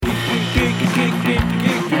Hello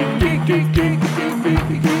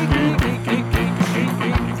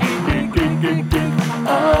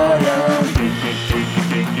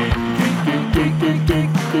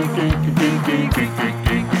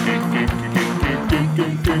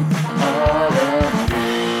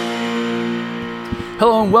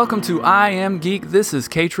and welcome to I Am Geek. This is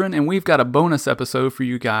Katrin, and we've got a bonus episode for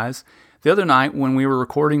you guys. The other night, when we were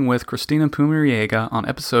recording with Christina Pumariega on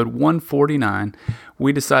episode 149,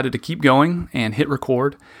 we decided to keep going and hit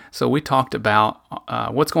record. So we talked about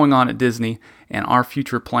what's going on at Disney and our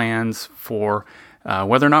future plans for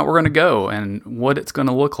whether or not we're going to go and what it's going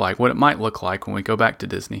to look like, what it might look like when we go back to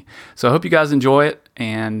Disney. So I hope you guys enjoy it,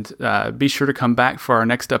 and be sure to come back for our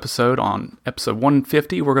next episode on episode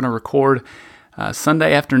 150. We're going to record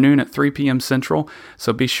Sunday afternoon at 3 p.m. Central.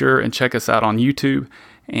 So be sure and check us out on YouTube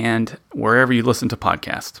and wherever you listen to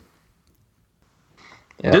podcasts.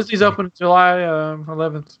 Yeah. Disney's open July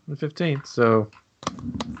 11th and 15th, so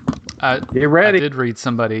get ready. I did read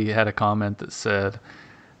somebody had a comment that said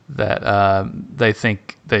that they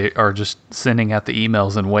think they are just sending out the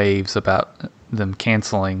emails in waves about them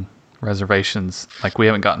canceling reservations. Like, we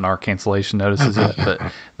haven't gotten our cancellation notices yet, but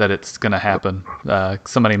that it's going to happen.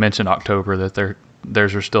 Somebody mentioned October, that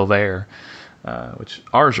theirs are still there, which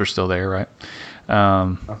ours are still there, right?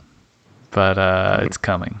 But it's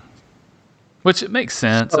coming, which it makes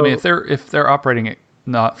sense. So, I mean, if they're operating at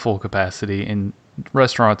not full capacity and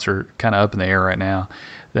restaurants are kind of up in the air right now,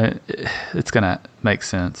 then it's going to make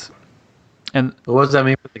sense. And what does that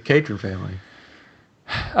mean for the Katrin family?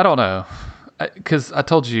 I don't know. Because I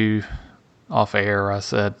told you off air, I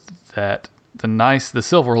said that the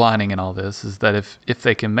silver lining in all this is that if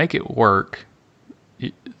they can make it work,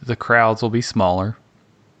 the crowds will be smaller.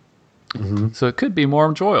 Mm-hmm. So it could be more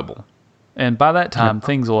enjoyable. And by that time,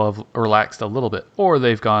 things will have relaxed a little bit, or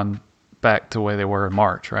they've gone back to the way they were in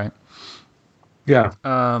March, right? Yeah.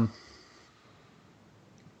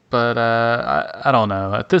 But I don't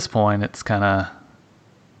know. At this point, it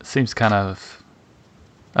seems kind of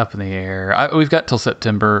up in the air. We've got till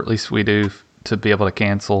September, at least we do, to be able to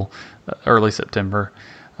cancel early September.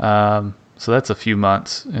 So that's a few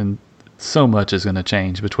months, and so much is going to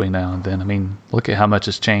change between now and then. I mean, look at how much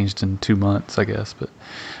has changed in 2 months, I guess. But,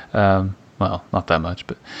 well, not that much,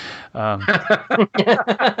 but.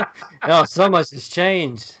 No, so much has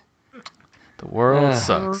changed. The world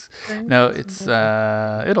sucks. No, it's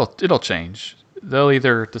it'll change. They'll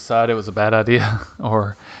either decide it was a bad idea,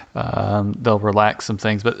 or they'll relax some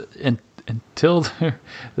things. But until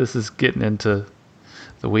this is getting into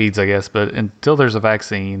the weeds, I guess. But until there's a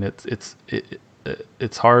vaccine, it's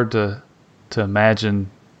hard to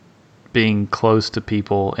imagine being close to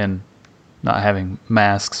people and not having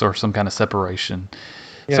masks or some kind of separation.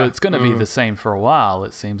 Yeah. So it's going to be the same for a while,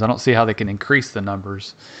 it seems. I don't see how they can increase the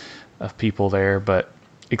numbers of people there, but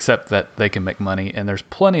except that they can make money, and there's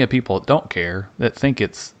plenty of people that don't care, that think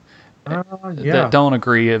it's that don't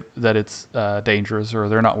agree that it's dangerous, or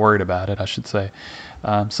they're not worried about it, I should say.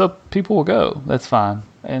 So people will go. That's fine,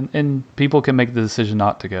 and people can make the decision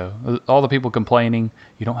not to go. All the people complaining,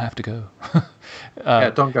 you don't have to go.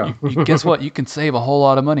 Don't go. Guess what? You can save a whole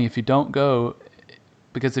lot of money if you don't go,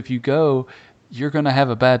 because if you go, you're going to have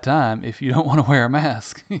a bad time if you don't want to wear a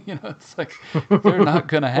mask. It's like they're not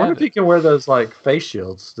going to have it. I wonder if you can wear those like face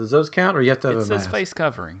shields. Does those count, or you have to have a mask? It says face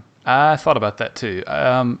covering. I thought about that too,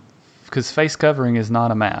 because face covering is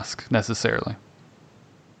not a mask necessarily.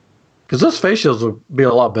 Because those face shields would be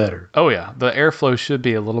a lot better. Oh yeah, the airflow should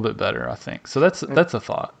be a little bit better, I think. So that's a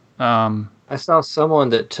thought. I saw someone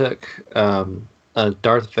that took a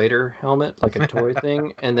Darth Vader helmet, like a toy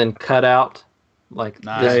thing, and then cut out like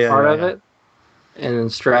this part of it, and then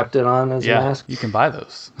strapped it on as a mask. You can buy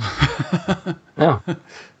those. Yeah.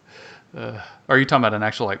 Are you talking about an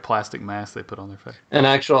actual like plastic mask they put on their face? An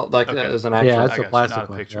actual, like that is an actual. Yeah, that's a plastic not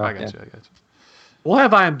a picture. Yeah. I got you. We'll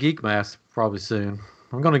have I Am Geek masks probably soon.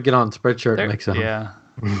 I'm going to get on Spreadshirt and make some. Yeah.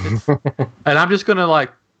 And I'm just going to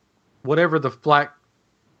like, whatever the flag,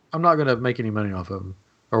 I'm not going to make any money off of them,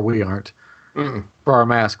 or we aren't, for our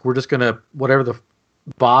mask. We're just going to, whatever the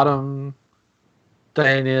bottom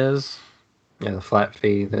thing is. Yeah, the flat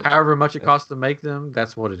fee. However much it costs to make them,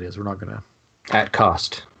 that's what it is. We're not going to. At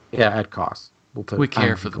cost. Yeah, at cost. We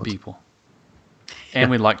care for the people.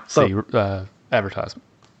 And we'd like to see advertisement.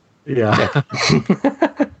 Yeah.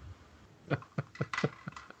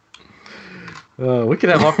 We could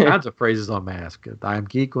have all kinds of phrases on masks. I Am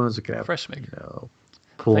Geek ones. We could have Fresh maker.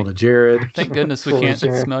 Pulling a Jared. Thank goodness we can't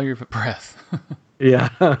smell your breath. Yeah.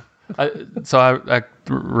 So I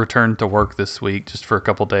returned to work this week just for a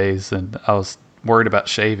couple days, and I was worried about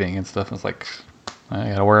shaving and stuff. I was like, I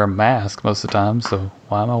got to wear a mask most of the time, so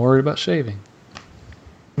why am I worried about shaving?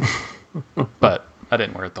 But I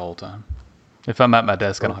didn't wear it the whole time. If I'm at my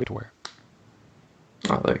desk, I don't have to wear it.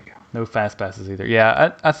 Oh, there you go. No fast passes either.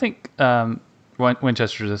 Yeah, I think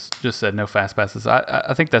Winchester just said no fast passes.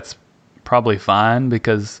 I think that's probably fine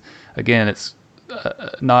because, again, it's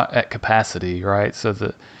not at capacity, right? So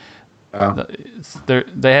they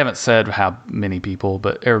haven't said how many people,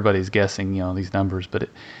 but everybody's guessing, these numbers. But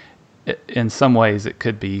in some ways, it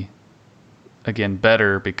could be, again,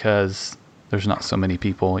 better because there's not so many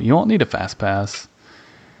people. You won't need a fast pass.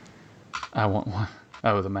 I want one.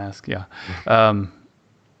 Oh, with a mask, yeah.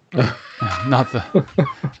 Not the.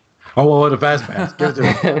 Oh, well, what a fast pass. Give it to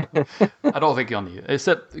me. I don't think you'll need it,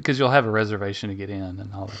 except because you'll have a reservation to get in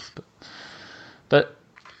and all this. But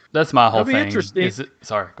that's my whole That'd be thing. interesting.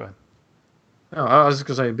 Sorry, go ahead. No, I was just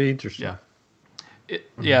going to say it'd be interesting. Yeah.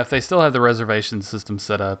 Yeah, if they still have the reservation system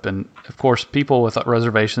set up, and of course, people with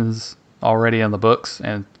reservations already on the books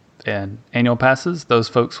and annual passes, those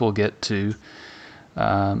folks will get to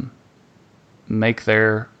make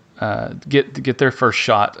their get their first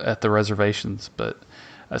shot at the reservations. But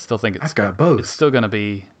I still think I've got both. It's still going to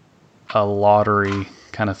be a lottery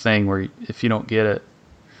kind of thing where if you don't get it,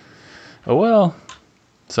 oh well.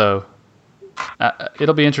 So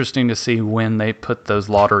it'll be interesting to see when they put those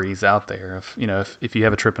lotteries out there. If you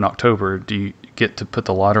have a trip in October, do you get to put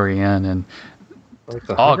the lottery in Like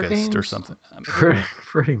the August or something?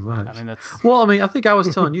 Pretty much. I mean, that's Well, I mean, I think I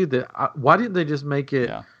was telling you that. Why didn't they just make it?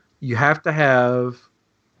 Yeah. You have to have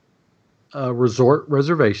a resort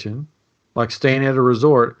reservation, like staying at a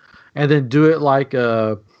resort, and then do it like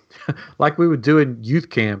like we would do in youth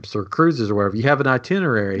camps or cruises or whatever. You have an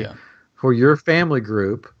itinerary for your family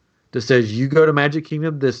group that says you go to Magic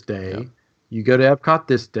Kingdom this day, you go to Epcot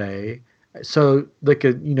this day, so they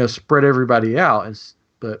could spread everybody out.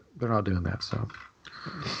 But they're not doing that, so.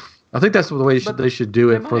 I think that's the way they should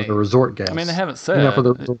do it for the resort guests. I mean, they haven't said.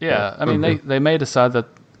 I mean, they may decide that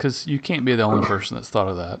because you can't be the only person that's thought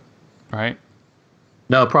of that, right?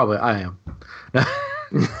 No, probably I am.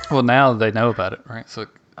 Well, now they know about it, right? So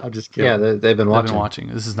I'm just kidding. Yeah, they've been watching.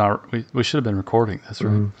 This is not. We should have been recording this,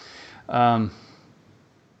 right? Mm-hmm.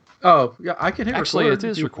 Oh, yeah, I can hit actually, record. it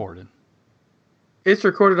is recorded. It's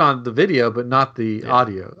recorded on the video, but not the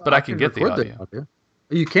audio. But I can get the audio.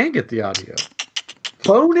 You can get the audio.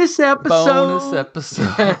 Bonus episode.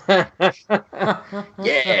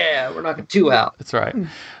 Yeah, we're knocking 2 out. That's right.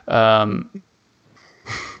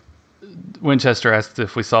 Winchester asked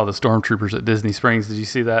if we saw the stormtroopers at Disney Springs. Did you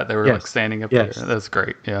see that? They were like standing up there. That's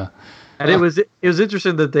great. Yeah. And it was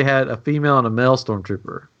interesting that they had a female and a male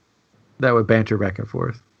stormtrooper that would banter back and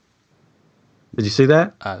forth. Did you see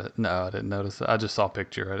that? No, I didn't notice it. I just saw a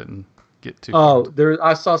picture. I didn't get too.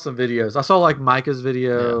 I saw some videos. I saw like Micah's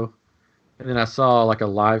video, and then I saw like a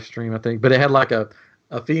live stream, I think. But it had like a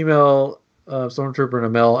female stormtrooper and a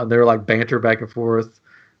male, and they were like banter back and forth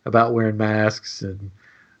about wearing masks, and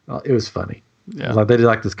it was funny. Yeah, like they did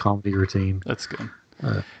like this comedy routine. That's good.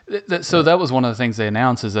 So that was one of the things they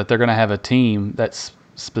announced is that they're going to have a team that's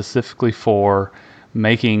specifically for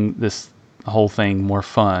making this whole thing more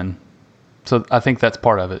fun. So I think that's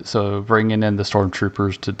part of it. So bringing in the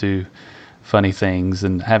stormtroopers to do funny things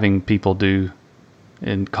and having people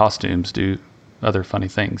in costumes do other funny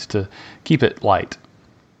things to keep it light.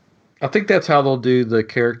 I think that's how they'll do the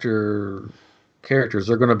characters.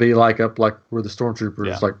 They're going to be like up like where the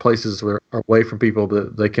stormtroopers, like places where are away from people,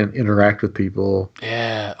 but they can interact with people.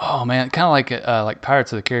 Yeah. Oh man, kind of like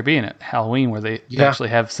Pirates of the Caribbean at Halloween, where they actually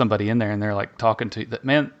have somebody in there and they're like talking to that.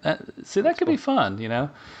 Man, that could be fun, Yeah.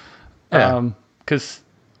 Because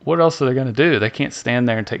what else are they going to do? They can't stand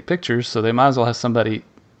there and take pictures, so they might as well have somebody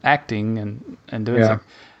acting and doing something.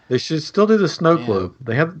 They should still do the snow globe.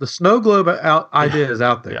 They have the snow globe ideas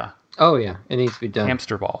out there. Yeah. Oh yeah, it needs to be done.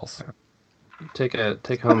 Hamster balls. Take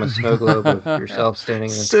home a snow globe of yourself standing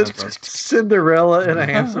in a snow globe. Cinderella in a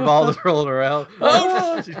hamster ball that's rolling around.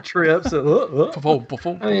 Oh, she trips. And,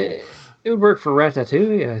 I mean, it would work for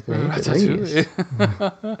Ratatouille, I think. Ratatouille.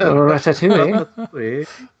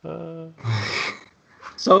 Ratatouille.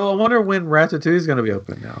 So I wonder when Ratatouille is going to be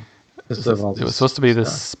open now. It was supposed to be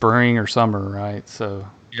this spring or summer, right? So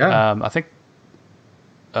I think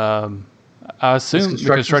I assume the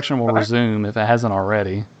construction will resume if it hasn't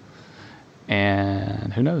already.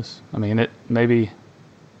 And who knows? I mean, it maybe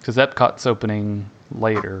because Epcot's opening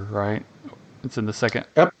later, right? It's in the second.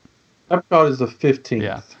 Epcot is the 15th.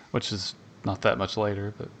 Yeah, which is not that much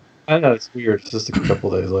later, but I know it's weird. It's just a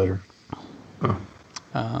couple days later.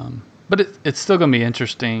 But it's still going to be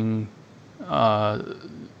interesting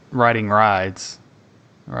riding rides,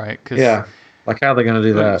 right? Because Like, how are they going to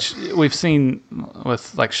do that? We've seen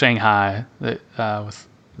with like Shanghai with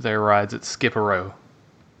their rides, it's skip a row,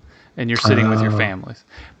 and you're sitting with your families.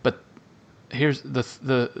 But here's the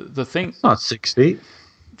thing. It's not 6 feet.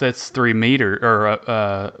 That's 3 meter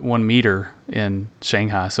or 1 meter in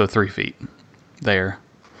Shanghai, so 3 feet there.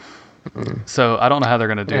 So I don't know how they're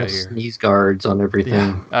going to do it here. Sneeze guards on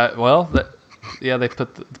everything. Yeah. They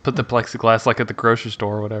put the plexiglass like at the grocery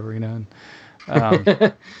store or whatever, you know.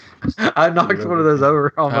 And, I knocked one of those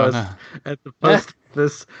over almost at the post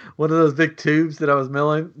office. One of those big tubes that I was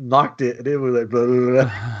milling, knocked it, and it was like blah, blah,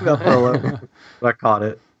 blah. But I caught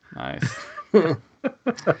it. Nice.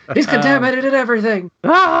 He's contaminated everything.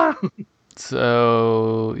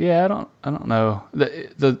 So yeah, I don't know.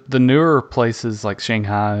 The newer places like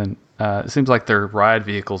Shanghai, and it seems like their ride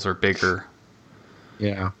vehicles are bigger.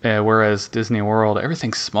 Yeah. Whereas Disney World,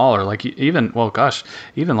 everything's smaller. Like even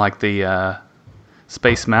like the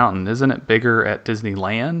Space Mountain, isn't it bigger at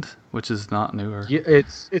Disneyland, which is not newer? Yeah,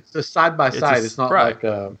 it's a side by side. It's not like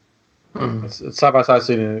it's side by side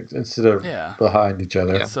seating instead of behind each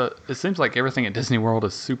other. Yeah. So it seems like everything at Disney World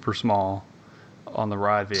is super small on the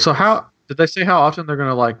ride vehicle. So how did they say how often they're going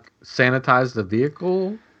to like sanitize the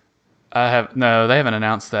vehicle? They haven't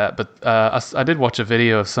announced that, but I did watch a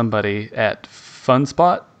video of somebody at Fun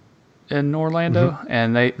Spot in Orlando,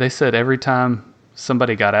 and they said every time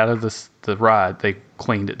somebody got out of the ride, they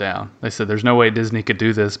cleaned it down. They said there's no way Disney could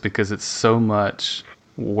do this because it's so much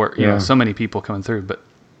work, you know, so many people coming through, but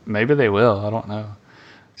maybe they will. I don't know.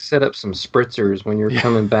 Set up some spritzers when you're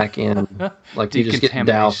coming back in, like you just get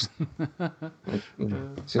doused.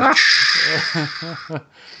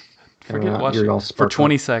 Forget watching for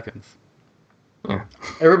 20 seconds. Yeah.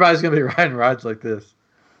 Everybody's going to be riding rides like this.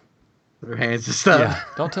 Their hands just up. Yeah,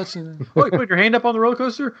 don't touch anything. Oh, you put your hand up on the roller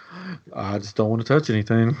coaster? I just don't want to touch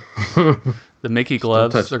anything. The Mickey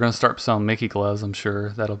gloves, they're going to start selling Mickey gloves, I'm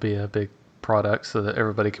sure. That'll be a big product so that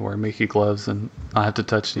everybody can wear Mickey gloves and not have to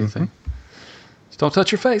touch anything. Just don't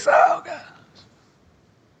touch your face. Oh, God.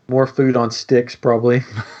 More food on sticks, probably.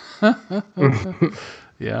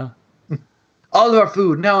 Yeah. All of our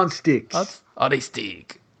food now on sticks. On a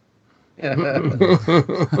stick. Yeah.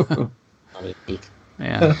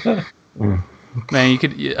 Man,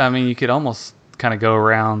 you could almost kind of go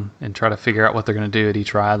around and try to figure out what they're going to do at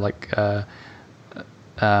each ride. Like, of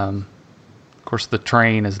course, the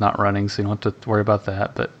train is not running, so you don't have to worry about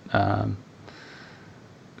that. But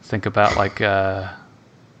think about like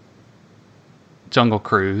Jungle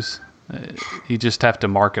Cruise. You just have to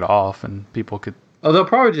mark it off, and people could. Oh, they'll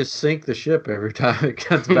probably just sink the ship every time it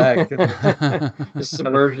comes back. Just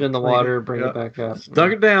submerge it in the water, bring it back up.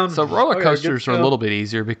 Dunk it down. So roller coasters are a little bit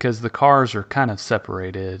easier because the cars are kind of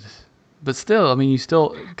separated. But still, I mean, you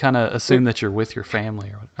still kind of assume that you're with your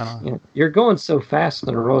family. I don't know. Yeah, you're going so fast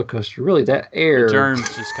on a roller coaster. Really, that air. The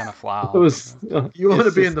germs just kind of fly off. You want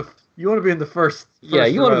to be in the first. Yeah,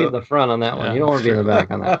 you want to be in the front on that one. You don't want to be in the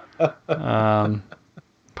back on that.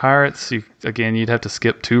 Pirates, you'd have to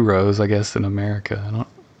skip 2 rows, I guess, in America.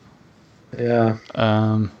 Yeah.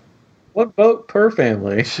 What boat per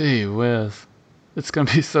family? Gee whiz. It's going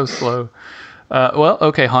to be so slow.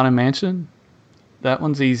 Haunted Mansion. That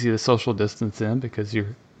one's easy to social distance in because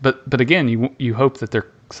but again, you hope that they're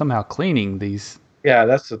somehow cleaning these. Yeah,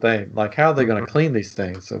 that's the thing. Like, how are they going to clean these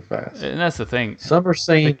things so fast? And that's the thing. Some are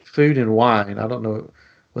saying food and wine. I don't know.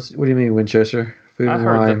 What do you mean, Winchester? Food and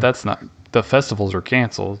wine. I heard that's not. The festivals are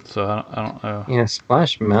canceled, so I don't know. Yeah,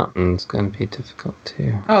 Splash Mountain's going to be difficult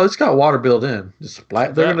too. Oh, it's got water built in.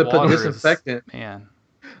 They're going to put disinfectant. Man,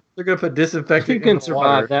 they're going to put disinfectant. You can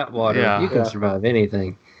survive that water. Yeah. You can survive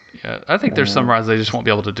anything. Yeah, I think there's some rides they just won't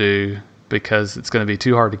be able to do because it's going to be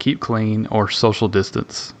too hard to keep clean or social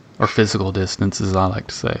distance or physical distance, as I like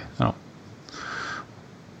to say. I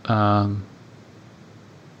don't.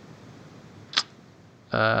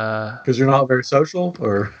 Because you're not very social,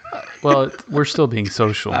 or well, we're still being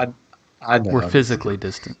social. I know. We're physically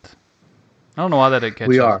distant. I don't know why that didn't catch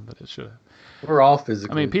we on, are, but it should have. We're all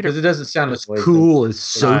physically. I mean, because it doesn't sound as cool as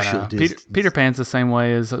social distance. Peter Pan's the same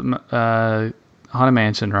way as Haunted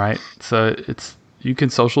Mansion, right? So you can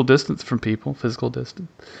social distance from people, physical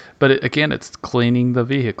distance, but it's cleaning the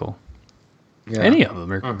vehicle. Yeah. Any of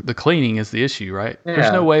them are. The cleaning is the issue, right? Yeah,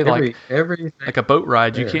 there's no way like a boat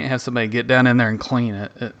ride, you can't have somebody get down in there and clean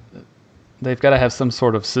it. They've got to have some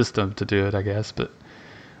sort of system to do it, I guess. But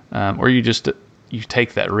or you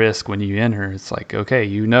take that risk when you enter. It's like, okay,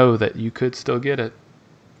 you know that you could still get it.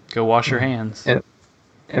 Go wash your hands.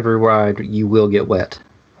 Every ride you will get wet.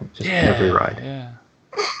 Just every ride. Yeah.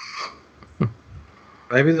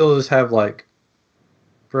 Maybe they'll just have like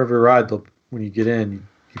for every ride, when you get in,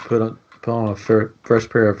 you put put on a fresh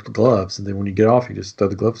pair of gloves, and then when you get off, you just throw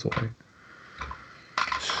the gloves away.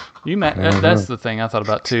 That's the thing I thought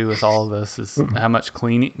about too with all of this is how much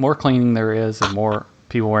more cleaning there is, and more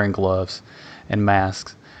people wearing gloves and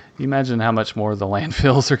masks. You imagine how much more the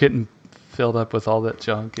landfills are getting filled up with all that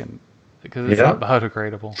junk, and because it's not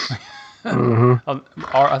biodegradable.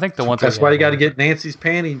 I think the one thing that's why you got to get Nancy's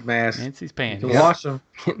panty mask. Nancy's panties. You can wash them.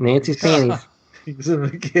 Nancy's panties.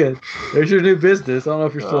 Kid. There's your new business. I don't know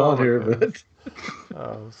if you're still on here, but.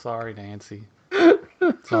 Oh, sorry, Nancy.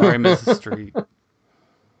 Sorry, Mrs. Street.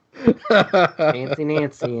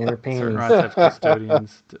 Nancy and her panties. Certain rides have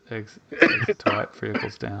custodians to wipe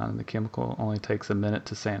vehicles down, and the chemical only takes a minute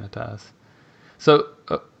to sanitize. So,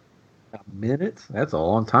 a minute? That's a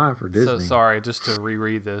long time for Disney. So sorry, just to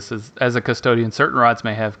reread this. As a custodian, certain rides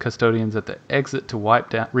may have custodians at the exit to wipe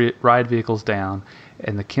down ride vehicles down,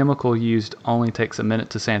 and the chemical used only takes a minute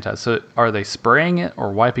to sanitize. So are they spraying it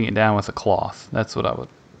or wiping it down with a cloth? That's what I would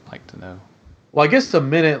like to know. Well, I guess a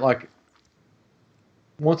minute, like,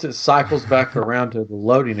 once it cycles back around to the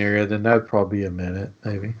loading area, then that would probably be a minute,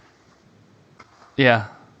 maybe. Yeah.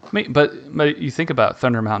 I mean, but you think about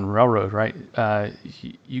Thunder Mountain Railroad, right?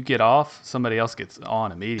 You get off, somebody else gets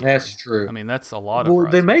on immediately. That's true. I mean, that's a lot of. Well,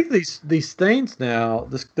 they make these things now.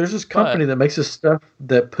 There's this company that makes this stuff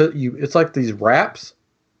that it's like these wraps,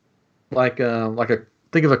 like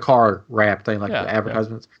think of a car wrap thing, like the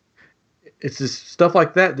advertisements. Yeah. It's this stuff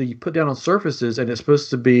like that you put down on surfaces, and it's supposed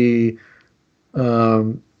to be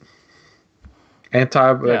antibacterial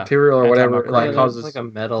or whatever. Like causes like a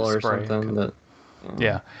metal or something that.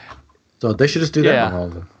 Yeah. So they should just do that on all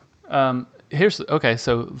of them.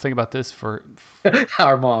 So think about this for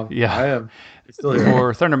our mom. Yeah. I am still here.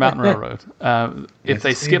 For Thunder Mountain Railroad. If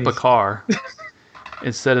they skip a car,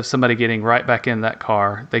 instead of somebody getting right back in that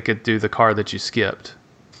car, they could do the car that you skipped.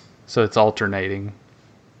 So it's alternating.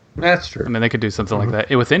 That's true. I mean, they could do something like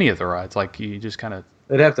that with any of the rides. Like you just kind of.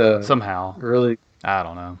 They'd have to somehow. Really. I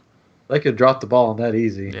don't know. They could drop the ball on that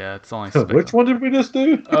easy. Yeah, it's only Which one did we just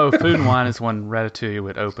do? Food and Wine is when Ratatouille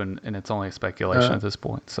would open, and it's only speculation at this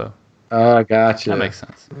point. So, gotcha. That makes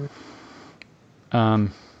sense. Well,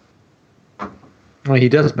 he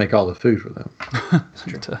does make all the food for them.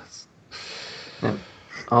 He does. Yeah.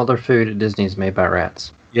 All their food at Disney is made by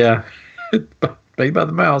rats. Yeah, made by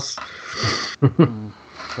the mouse.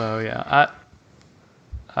 So yeah,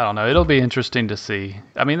 I don't know. It'll be interesting to see.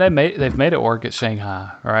 I mean, they've made it work at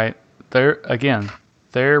Shanghai, right?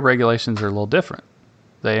 Their regulations are a little different.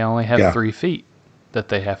 They only have 3 feet that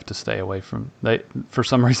they have to stay away from. For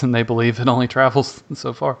some reason, they believe it only travels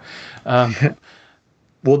so far.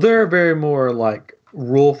 Well, they're very more like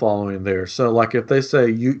rule following there. So, like if they say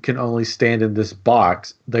you can only stand in this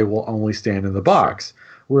box, they will only stand in the box.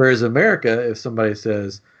 Whereas America, if somebody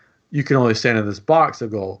says you can only stand in this box, they'll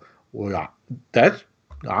go, well, I'm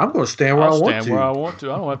going to stand where I want to. Stand where I want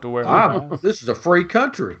to. I don't have to wear my mask. This is a free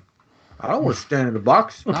country. I don't want to stand in the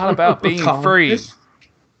box. Not about being free. It's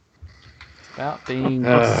about being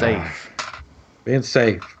safe. Being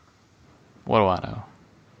safe. What do I know?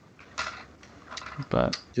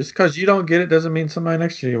 But just because you don't get it doesn't mean somebody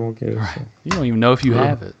next to you won't get it. Right. So. You don't even know if you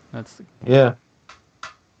have it. Yeah.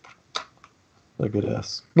 Look at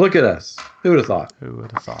us. Look at us. Who would have thought? Who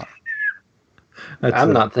would have thought?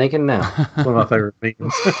 I'm not thinking now. One of my favorite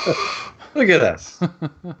memes. Look at us.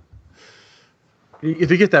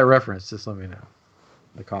 If you get that reference, just let me know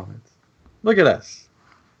in the comments. Look at us.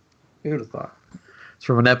 Who would have thought? It's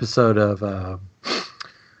from an episode of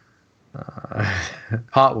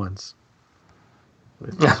Hot Ones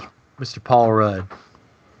with Mr. Paul Rudd.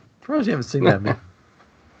 Surprised you haven't seen that, man.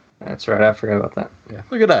 That's right. I forgot about that. Yeah.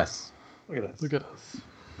 Look at us. Look at us. Look at us.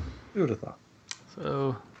 Who would have thought?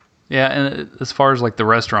 So, yeah, and as far as like the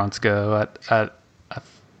restaurants go,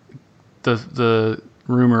 the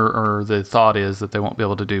rumor or the thought is that they won't be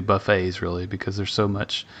able to do buffets really because there's so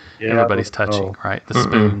much everybody's touching, right? The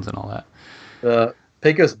spoons and all that.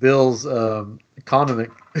 Pecos Bill's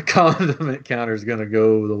condiment counter is going to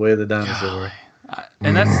go the way of the dinosaur.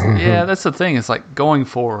 And that's the thing. It's like going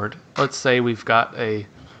forward. Let's say we've got a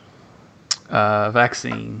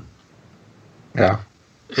vaccine. Yeah.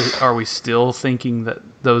 Are we still thinking that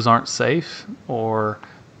those aren't safe, or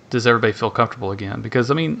does everybody feel comfortable again? Because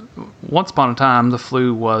I mean, once upon a time, the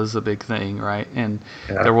flu was a big thing, right? And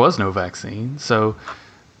there was no vaccine. So,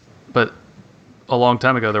 but a long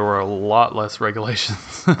time ago, there were a lot less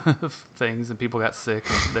regulations of things, and people got sick,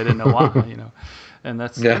 and they didn't know why, And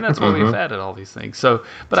that's why we've added all these things. So,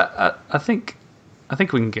 but I think we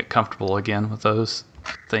can get comfortable again with those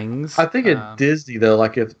things. I think at Disney though,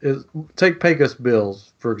 like if take Pecos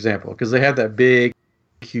Bills for example, because they have that big,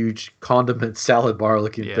 huge condiment salad bar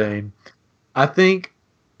looking thing. I think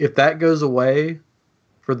if that goes away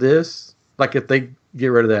for this, like if they get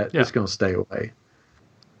rid of that, it's going to stay away.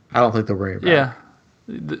 I don't think they'll bring it back.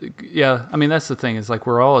 Yeah. I mean, that's the thing. Is like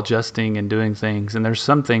we're all adjusting and doing things, and there's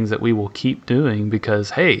some things that we will keep doing because,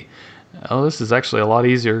 hey, this is actually a lot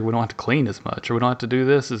easier. We don't have to clean as much, or we don't have to do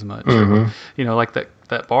this as much. Mm-hmm. Or, like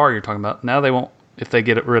that bar you're talking about. Now they won't. If they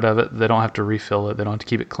get rid of it, they don't have to refill it. They don't have to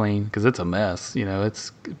keep it clean because it's a mess.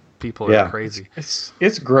 It's people are crazy.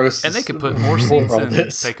 It's gross. And they could put more seats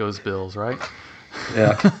in Pecos Bills, right?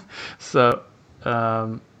 Yeah. So,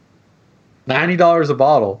 $90 a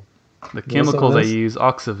bottle. The chemical they use,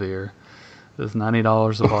 Oxivir, is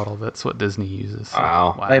 $90 a bottle. That's what Disney uses. So,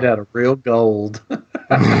 wow. Made out of real gold.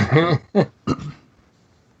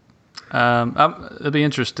 It'd be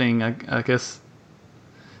interesting. I guess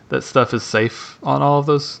that stuff is safe on all of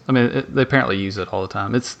those. I mean, they apparently use it all the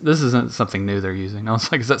time. This isn't something new they're using. I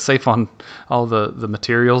was like, is that safe on all the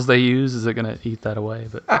materials they use? Is it going to eat that away?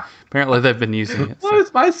 But apparently they've been using it. Why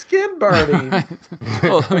is my skin burning?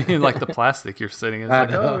 Well, I mean, like the plastic you're sitting in.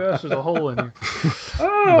 It's like, oh gosh, there's a hole in here.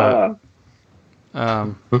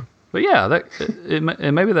 But yeah,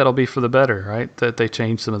 and maybe that'll be for the better, right? That they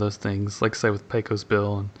change some of those things, like say with Pecos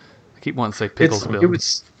Bill, and I keep wanting to say Pickles Bill.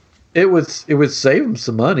 It would save them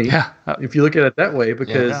some money, if you look at it that way,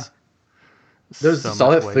 because there's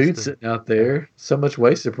all that food sitting out there, so much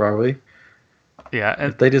wasted probably. Yeah,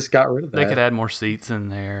 and if they just got rid of that. They could add more seats in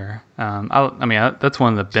there. That's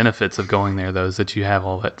one of the benefits of going there, though, is that you have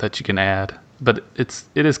all that you can add. But it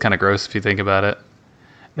is kind of gross if you think about it.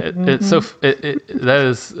 It's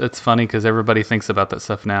funny because everybody thinks about that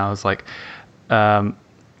stuff now. It's like,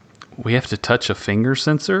 we have to touch a finger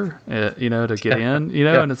sensor, to get in,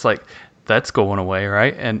 and it's like, that's going away,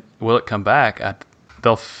 right? And will it come back?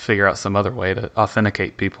 They'll figure out some other way to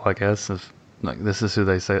authenticate people, I guess. If like this is who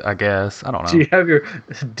they say, I guess. I don't know. Do you have your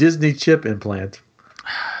Disney chip implant?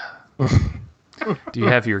 Do you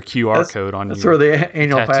have your QR code on that's your where the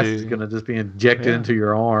annual tattoo? pass is going to just be injected into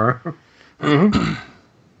your arm.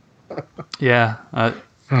 Yeah.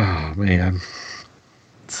 Oh, man.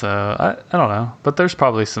 So, I don't know. But there's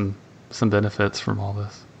probably some benefits from all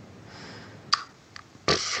this.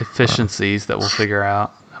 Efficiencies that we'll figure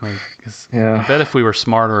out. I mean, I bet if we were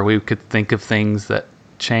smarter, we could think of things that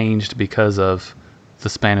changed because of the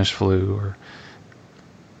Spanish flu, or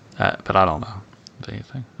but I don't know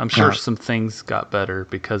anything. I'm sure some things got better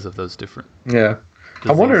because of those different. Yeah,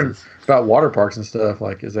 diseases. I'm wondering about water parks and stuff.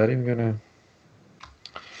 Like, is that even gonna?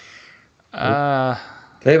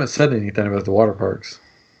 They haven't said anything about the water parks.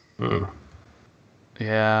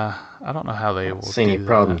 Yeah, I don't know how they will see any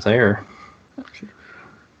problems there.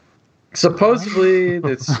 Supposedly,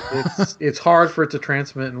 it's hard for it to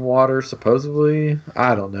transmit in water. Supposedly,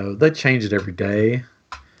 I don't know. They change it every day.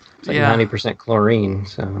 It's like 90% chlorine.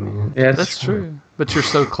 So I mean, yeah, that's true. But you're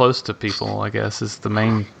so close to people, I guess, is the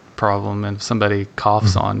main problem. And if somebody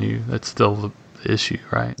coughs on you, that's still the issue,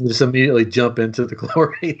 right? You just immediately jump into the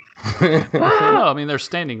chlorine. No, I mean they're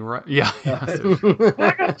standing right. Yeah. I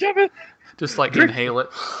gotta jump in. Just like inhale it.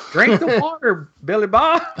 Drink the water, Billy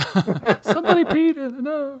Bob. Somebody peed in it.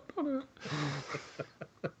 No.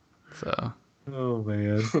 So. Oh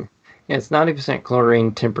man. Yeah, it's 90%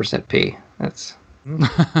 chlorine, 10% pee. That's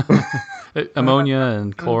ammonia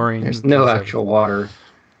and chlorine. There's no actual water.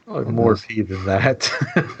 More pee than that.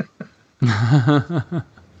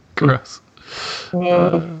 Gross.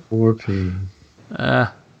 More pee. So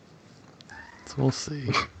we'll see.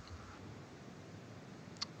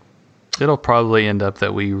 It'll probably end up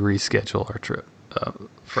that we reschedule our trip.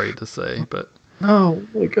 Afraid to say, but no,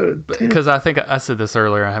 we could, because I think I said this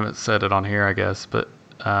earlier. I haven't said it on here, I guess, but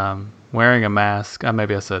wearing a mask.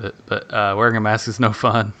 Maybe I said it, but wearing a mask is no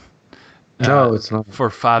fun. No, it's not.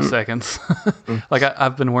 For 5 seconds. Like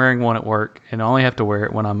I've been wearing one at work, and I only have to wear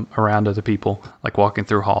it when I'm around other people, like walking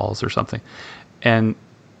through halls or something. And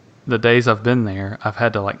the days I've been there, I've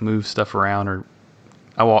had to like move stuff around, or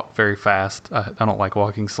I walk very fast. I don't like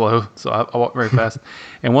walking slow, so I walk very fast.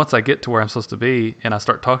 And once I get to where I'm supposed to be and I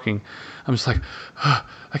start talking, I'm just like, I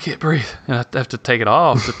can't breathe. And I have to take it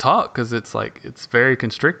off to talk because it's very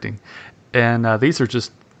constricting. And these are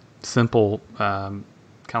just simple, kind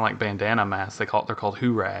of like bandana masks. They're called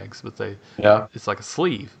Who rags, but it's like a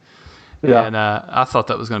sleeve. Yeah. And I thought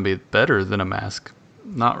that was going to be better than a mask.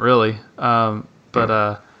 Not really. I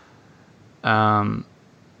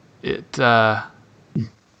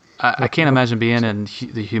can't imagine being in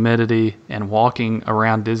the humidity and walking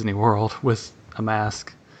around Disney World with a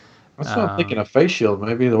mask. That's what I'm thinking. A face shield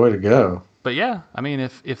may be the way to go. But yeah, I mean,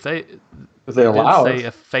 if they allow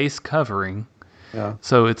a face covering, yeah.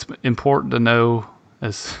 So it's important to know,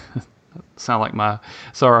 as sound like my.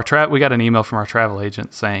 So we got an email from our travel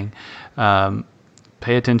agent saying,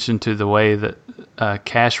 pay attention to the way that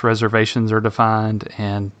cash reservations are defined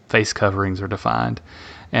and face coverings are defined.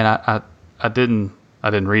 And I didn't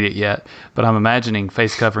read it yet, but I'm imagining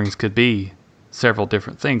face coverings could be several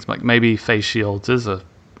different things. Like maybe face shields is a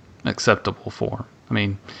acceptable form. I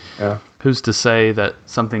mean, who's to say that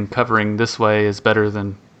something covering this way is better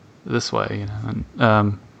than this way?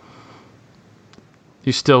 And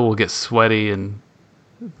you still will get sweaty and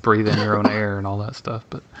breathe in your own air and all that stuff.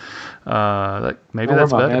 But maybe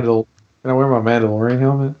that's better. Can I wear my Mandalorian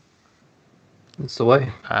helmet? It's the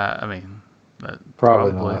way. I mean,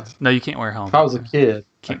 probably not. No, you can't wear a helmet. If I was a kid,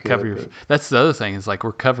 can't cover your. That's the other thing. Is like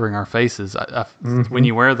we're covering our faces. When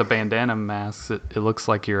you wear the bandana masks, it looks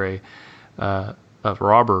like you're a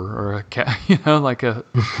robber or like a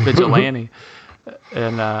vigilante.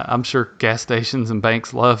 And I'm sure gas stations and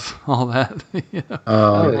banks love all that.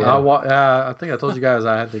 I think I told you guys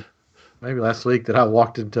I had to maybe last week that I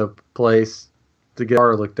walked into a place to get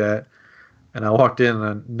our car looked at. And I walked in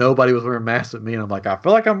and nobody was wearing masks at me. And I'm like, I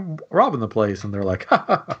feel like I'm robbing the place. And they're like,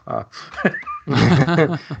 ha, ha,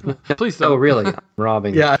 ha. Please don't. Oh, really? I'm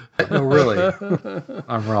robbing. Yeah, no, really.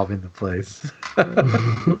 I'm robbing the place.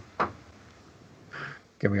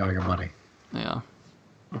 Give me all your money. Yeah.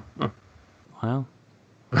 Well,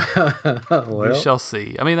 we shall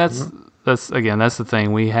see. I mean, that's the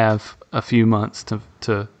thing. We have a few months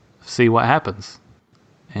to see what happens.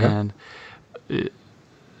 And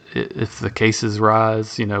if the cases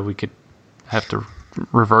rise, we could have to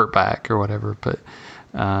revert back or whatever. But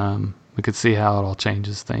we could see how it all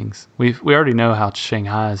changes things. We already know how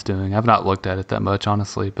Shanghai is doing. I've not looked at it that much,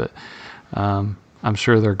 honestly, but I'm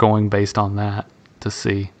sure they're going based on that to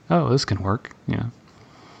see. Oh, this can work. Yeah.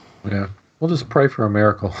 We'll just pray for a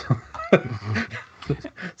miracle,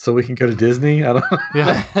 so we can go to Disney. I don't.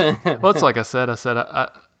 Yeah. Well, it's like I said.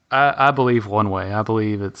 I believe one way. I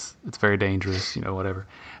believe it's very dangerous. Whatever.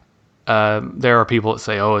 There are people that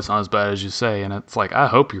say, "Oh, it's not as bad as you say," and it's like, I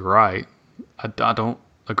hope you're right. I don't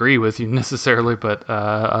agree with you necessarily, but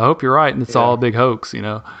I hope you're right, and it's all a big hoax,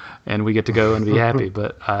 and we get to go and be happy.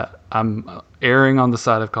 But I'm erring on the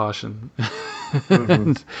side of caution,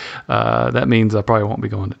 and that means I probably won't be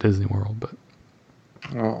going to Disney World, but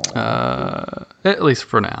at least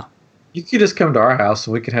for now. You could just come to our house,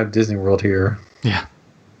 and we could have Disney World here. Yeah.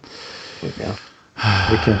 We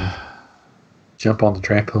can jump on the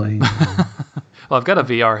trampoline. Well, I've got a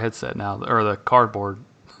VR headset now, or the cardboard.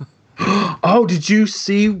 Oh, did you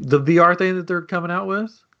see the VR thing that they're coming out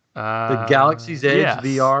with? The Galaxy's Edge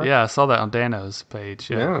VR? Yeah, I saw that on Dano's page.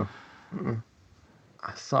 Yeah.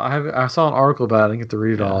 I saw an article about it. I didn't get to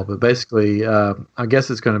read it all, but basically, I guess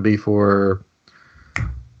it's going to be for.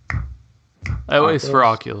 It's for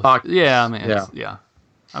Oculus. Yeah, I mean,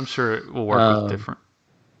 I'm sure it will work with different.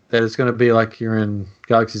 That it's going to be like you're in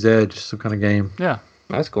Galaxy's Edge, some kind of game. Yeah,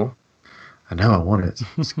 that's cool. I know, I want it.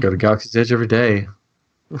 Just go to Galaxy's Edge every day.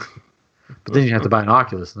 But then you have to buy an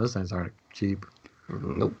Oculus, and those things aren't cheap.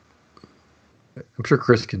 Nope. I'm sure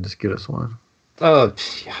Chris can just get us one. Oh,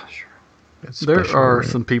 yeah, sure. There are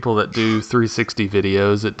some people that do 360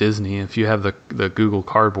 videos at Disney. If you have the Google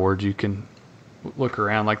Cardboard, you can look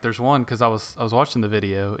around. Like there's one, because I was watching the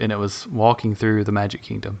video, and it was walking through the Magic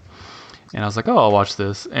Kingdom. And I was like, oh, I'll watch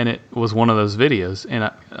this. And it was one of those videos. And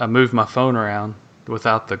I moved my phone around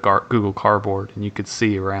without the Google Cardboard, and you could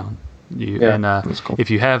see around you. And cool. If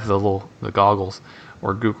you have the goggles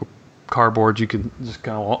or Google Cardboard, you can just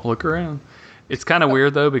kind of look around. It's kind of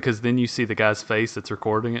weird, though, because then you see the guy's face that's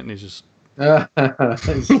recording it, and he's just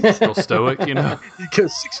still stoic, He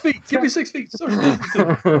goes 6 feet. Give me 6 feet.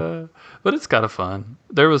 But it's kind of fun.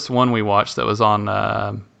 There was one we watched that was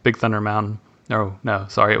on Big Thunder Mountain. No,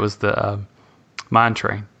 sorry. It was the Mine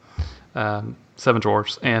Train, Seven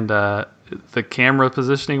Dwarfs. And the camera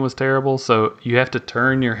positioning was terrible, so you have to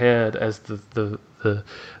turn your head as the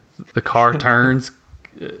car turns.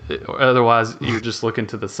 Otherwise, you're just looking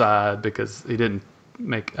to the side because he didn't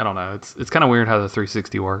make. I don't know. It's kind of weird how the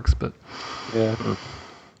 360 works, but yeah.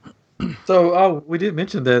 So, we did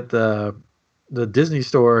mention that the Disney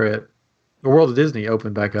store at the World of Disney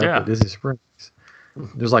opened back up at Disney Springs.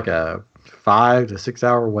 There's like a 5 to 6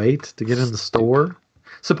 hour wait to get in the store.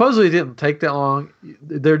 Supposedly it didn't take that long.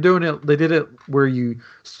 They're doing it. They did it where you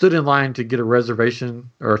stood in line to get a reservation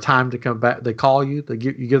or a time to come back. They call you.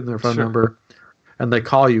 You give them their phone number, and they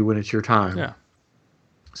call you when it's your time. Yeah.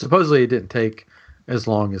 Supposedly it didn't take as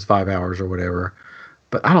long as 5 hours or whatever,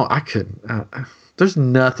 but I couldn't. There's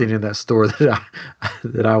nothing in that store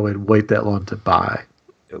that I would wait that long to buy.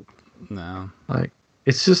 No. Like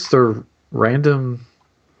it's just a random.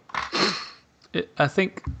 I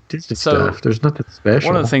think Disney stuff. There's nothing special.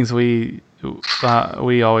 One of the things we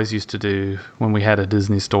always used to do when we had a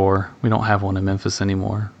Disney store. We don't have one in Memphis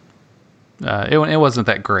anymore. It wasn't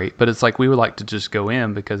that great, but it's like we would like to just go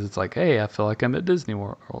in because it's like, hey, I feel like I'm at Disney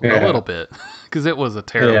World a little bit, because it was a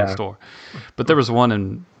terrible store. But there was one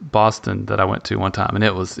in Boston that I went to one time, and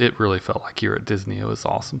it really felt like you're at Disney. It was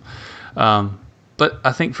awesome. But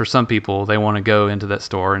I think for some people, they want to go into that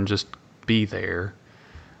store and just be there.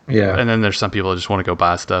 Yeah. And then there's some people that just want to go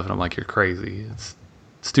buy stuff, and I'm like, you're crazy. It's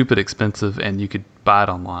stupid expensive, and you could buy it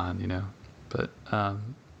online, you know. But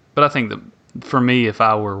I think that for me, if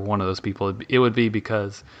I were one of those people, it would be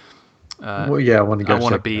because I want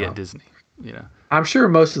to be at Disney, you know. I'm sure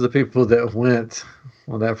most of the people that went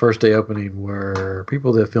on that first day opening were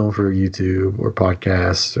people that filmed for YouTube or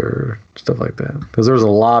podcasts or stuff like that. Because there was a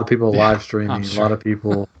lot of people live streaming, a lot of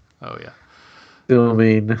people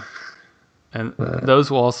filming. And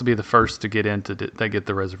those will also be the first to get into they get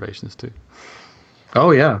the reservations too.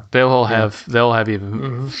 Oh yeah, they'll have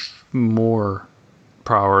even more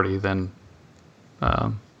priority than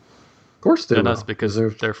of course they will, us, because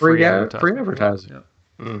they're free advertising. Yeah.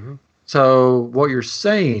 Mm-hmm. So what you're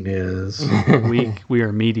saying is we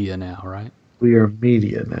are media now, right? We are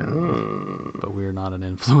media now, but we are not an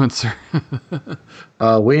influencer.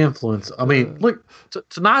 We influence. I mean, look,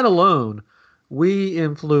 tonight alone, we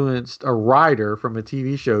influenced a writer from a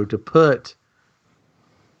TV show to put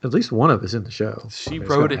at least one of us in the show. She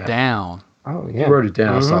wrote it down. Oh, yeah. She wrote it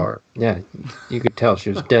down. Mm-hmm. I saw her. Yeah, you could tell she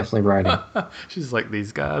was definitely writing. She's like,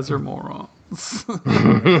 these guys are morons.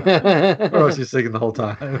 Oh, she's singing the whole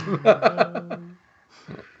time.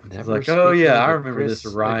 It's like, oh, yeah, I remember this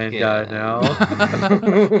Ryan guy now.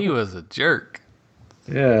 He was a jerk.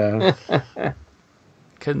 Yeah.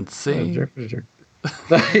 Couldn't see. Jerk.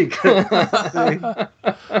 He couldn't see.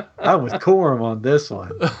 I'm with Coram on this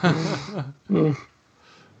one.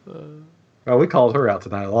 Oh, we called her out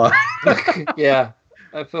tonight a lot. Yeah,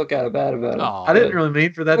 I feel kind of bad about it. I didn't really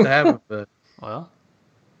mean for that to happen, but well,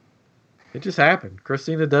 it just happened.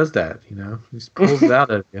 Christina does that, you know. She just pulls it out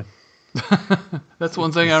of you. That's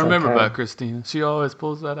one thing I remember about Christina. She always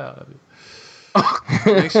pulls that out of you.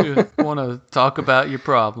 Makes you want to talk about your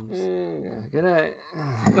problems. Yeah, good night.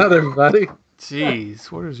 Not everybody. Jeez,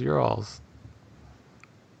 where's your all's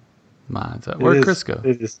minds at? Where'd Chris go?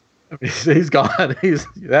 I mean, he's gone.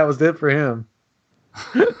 That was it for him.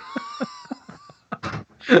 Oh,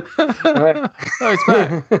 it's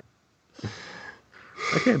back.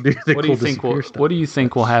 I can't do the what do you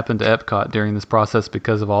think will happen to Epcot during this process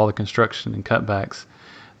because of all the construction and cutbacks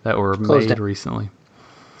that were made recently?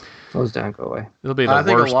 Close down, go away. It'll be the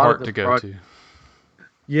worst part to go to.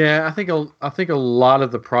 Yeah, I think a lot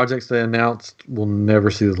of the projects they announced will never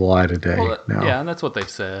see the light of day. Yeah, and that's what they've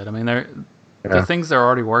said. I mean, the things they're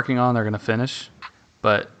already working on, they're going to finish.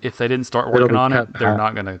 But if they didn't start working on it, they're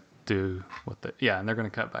not going to do what they. Yeah, and they're going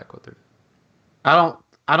to cut back what they're doing.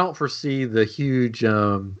 I don't foresee the huge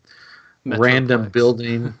random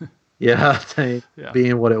building, thing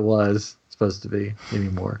being what it was supposed to be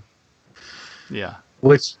anymore. Yeah.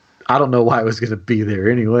 Which I don't know why it was going to be there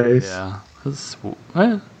anyways. Yeah.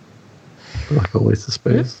 Like a waste of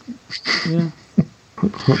space. Yeah.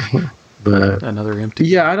 But another empty.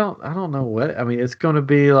 Yeah, I don't know what. I mean, it's going to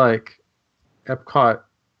be like Epcot.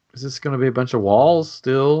 Is this going to be a bunch of walls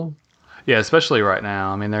still? Yeah, especially right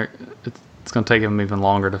now. I mean, it's going to take them even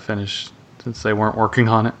longer to finish since they weren't working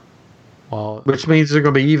on it. Which means there's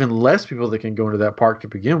going to be even less people that can go into that park to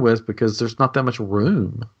begin with because there's not that much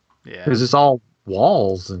room. Yeah. Because it's all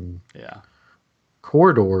walls and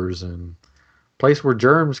corridors and place where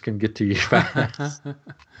germs can get to you fast.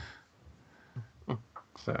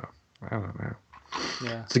 So, I don't know.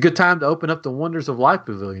 Yeah. It's a good time to open up the Wonders of Life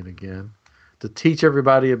Pavilion again to teach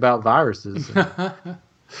everybody about viruses.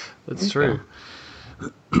 That's true.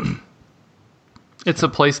 It's a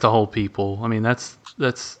place to hold people. I mean, that's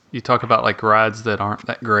you talk about like rides that aren't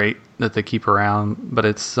that great that they keep around, but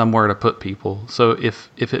it's somewhere to put people. So if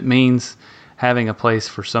it means having a place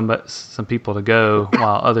for some people to go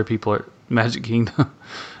while other people are at Magic Kingdom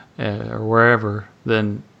or wherever,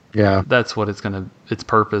 then that's what it's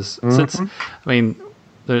purpose. Mm-hmm. Since I mean,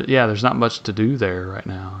 there's not much to do there right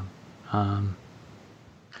now.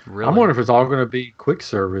 Really. I'm wondering if it's all going to be quick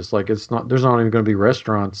service. Like there's not even going to be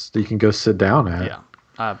restaurants that you can go sit down at. Yeah,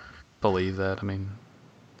 I believe that. I mean,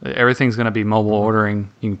 everything's going to be mobile ordering.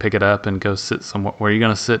 You can pick it up and go sit somewhere. Where are you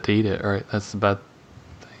going to sit to eat it? All right, that's the bad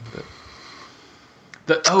thing.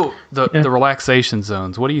 But the relaxation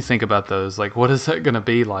zones. What do you think about those? Like, what is that going to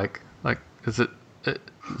be like? Like, is it?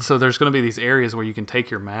 So there's going to be these areas where you can take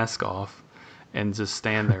your mask off and just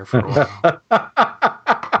stand there for a while.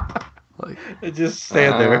 Like, they just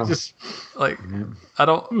stand there. Just like, I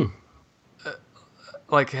don't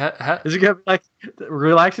like. Is it gonna be like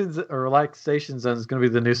relaxation zone is gonna be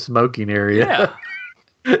the new smoking area? Yeah.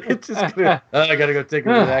 It's just gonna. I gotta go take a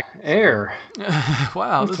relax. Air.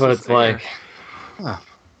 Wow, that's what it's like.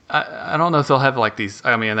 I don't know if they'll have like these.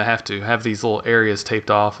 I mean, they have to have these little areas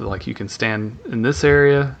taped off. Like you can stand in this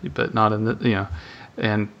area, but not in the,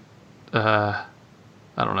 and I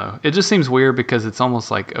don't know. It just seems weird because it's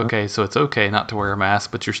almost like, okay, so it's okay not to wear a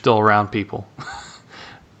mask, but you're still around people.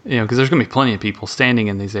 Because there's gonna be plenty of people standing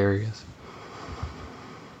in these areas.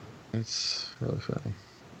 It's really funny.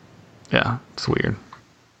 Yeah, it's weird.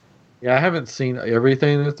 Yeah, I haven't seen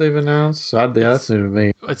everything that they've announced. So that's new to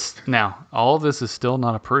me. It's now all of this is still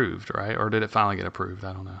not approved, right? Or did it finally get approved?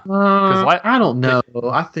 I don't know. I don't know.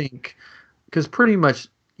 I think because pretty much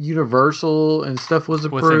Universal and stuff was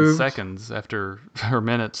approved within seconds or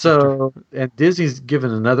minutes. So and Disney's given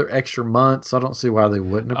another extra month, so I don't see why they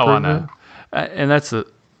wouldn't approve I know. it. And that's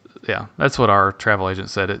what our travel agent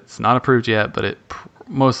said. It's not approved yet, but it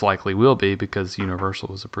most likely will be because Universal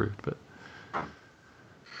was approved. But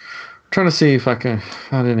trying to see if I can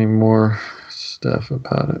find any more stuff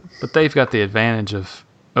about it. But they've got the advantage of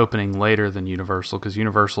opening later than Universal because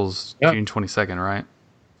Universal's June 22nd, right?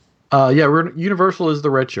 Universal is the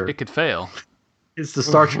red shirt. It could fail. It's the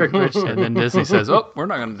Star Trek red shirt. And then Disney says, "Oh, we're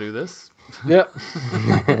not going to do this." Yep.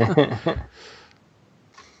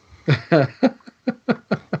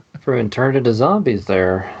 For turned into zombies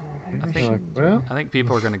there. I think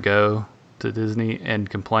people are going to go to Disney and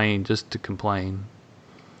complain just to complain.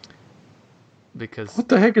 Because what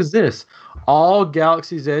the heck is this? All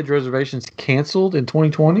Galaxy's Edge reservations canceled in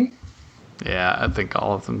 2020? Yeah, I think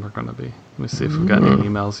all of them are going to be. Let me see if we've got any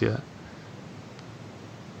emails yet.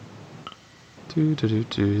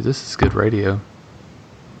 This is good radio.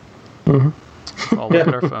 Mm-hmm. All look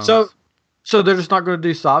at our phones. So they're just not going to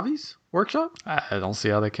do Savi's workshop? I don't see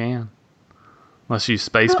how they can. Unless you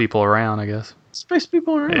space people around, I guess. Space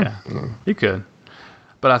people around? Yeah, you could.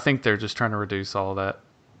 But I think they're just trying to reduce all that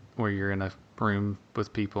where you're in a room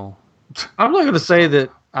with people. I'm not going to say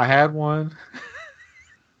that I had one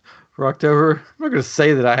for October. I'm not going to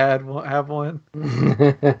say that I have one.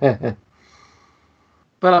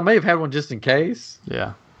 But I may have had one just in case.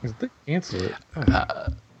 Yeah. Because they canceled it.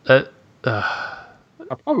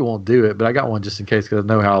 I probably won't do it, but I got one just in case because I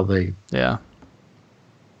know how they. Yeah.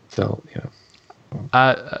 So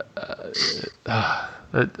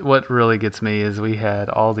what really gets me is we had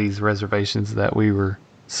all these reservations that we were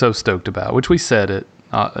so stoked about, which we said it.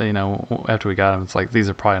 After we got them, it's like these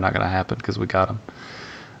are probably not going to happen because we got them.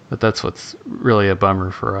 But that's what's really a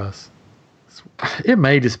bummer for us. It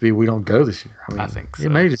may just be we don't go this year. I think so. It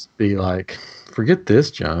may just be like, forget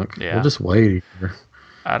this junk. Yeah. We'll just wait here.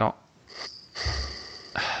 I don't.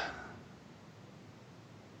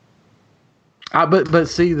 But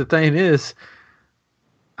see, the thing is,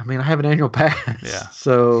 I mean, I have an annual pass. Yeah.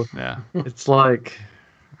 So yeah, it's like,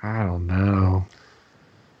 I don't know.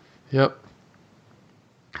 Yep.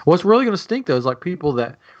 What's really going to stink though is like people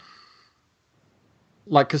that,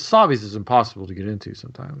 like, because Savi's is impossible to get into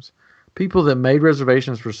sometimes. People that made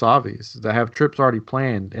reservations for Savi's that have trips already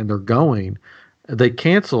planned and they're going, they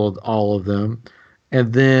canceled all of them,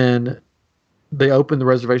 and then they open the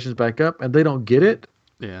reservations back up and they don't get it.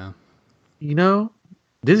 Yeah.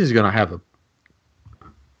 Disney's going to have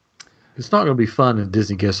it's not going to be fun in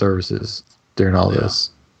Disney guest services during all this.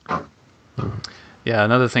 Yeah,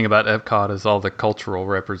 another thing about Epcot is all the cultural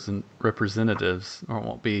representatives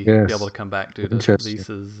won't be able to come back due to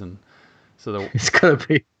visas, and so it's going to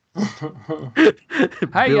be.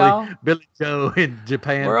 Hey y'all, Billy Joe in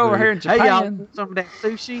Japan. We're over here in Japan. Hey y'all, some of that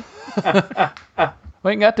sushi.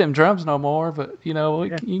 We ain't got them drums no more, but you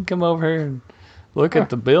can come over here and look at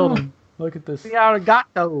the building. Look at this.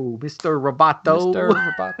 Arigato, Mr.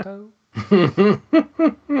 Roboto.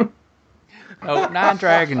 Oh, Nine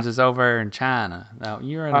Dragons is over there in China. Now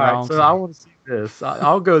you're in the wrong. So I want to see this.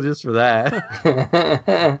 I'll go just for that.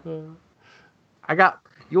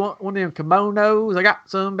 You want one of them kimonos? I got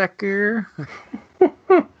some back here.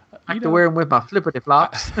 I like to wear them with my flippity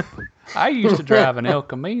flops. I used to drive an El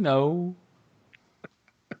Camino.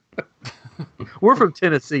 We're from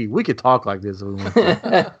Tennessee. We could talk like this if we want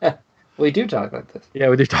to. We do talk like this. Yeah,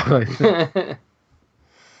 we do talk like this.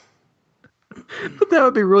 But that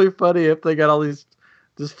would be really funny if they got all these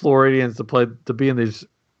just Floridians to be in these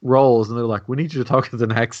roles, and they're like, "We need you to talk with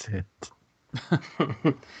an accent."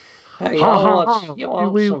 Hey, you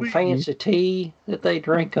want some fancy tea that they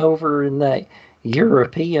drink over in that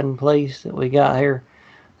European place that we got here?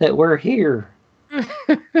 That we're here.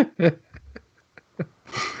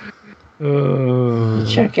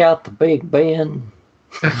 Check out the Big Ben.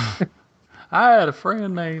 I had a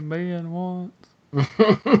friend named Ben once. He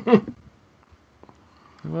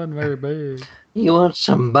wasn't very big. You want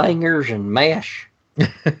some bangers and mash? You're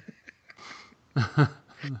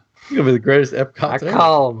gonna be the greatest Epcot. I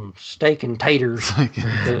call them steak and taters.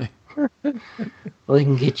 We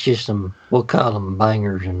can get you some. We'll call them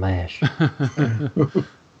bangers and mash.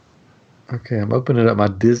 Okay, I'm opening up my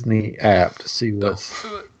Disney app to see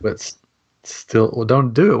what's still. Well,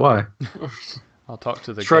 don't do it. Why? I'll talk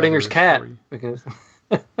to the Schrodinger's cat because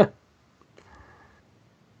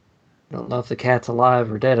don't know if the cat's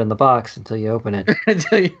alive or dead in the box until you open it.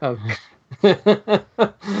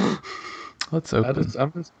 Let's open.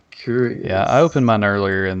 I'm just curious. Yeah, I opened mine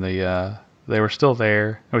earlier, and they were still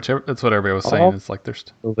there. That's what everybody was saying. It's like they're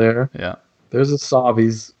still there. Yeah. There's a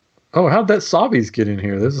Sobbies. Oh, how'd that Sobbies get in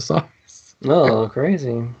here? There's a Sobbies. Oh,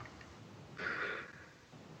 crazy.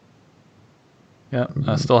 Yeah,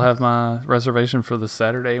 I still have my reservation for the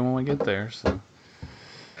Saturday when we get there. So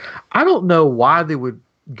I don't know why they would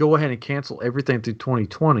go ahead and cancel everything through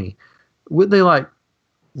 2020. Wouldn't they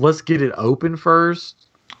let's get it open first?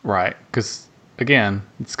 Right, because again,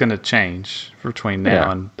 it's going to change between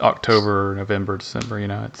now and October, November, December.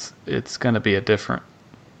 It's going to be a different,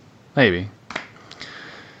 maybe.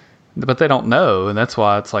 But they don't know, and that's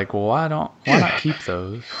why it's like, well, why not keep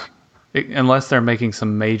those? Unless they're making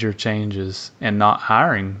some major changes and not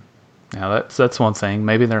hiring. Now that's one thing.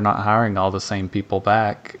 Maybe they're not hiring all the same people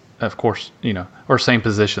back, of course, or same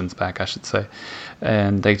positions back, I should say.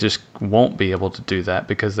 And they just won't be able to do that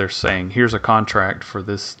because they're saying, here's a contract for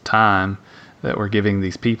this time that we're giving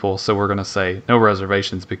these people. So we're going to say no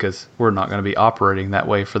reservations because we're not going to be operating that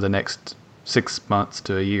way for the next 6 months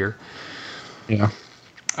to a year. Yeah.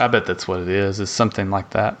 I bet that's what it is. It's something like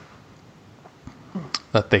that.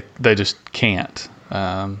 That they just can't.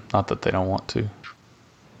 Not that they don't want to.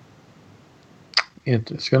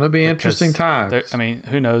 It's going to be interesting times. I mean,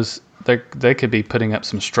 who knows? They could be putting up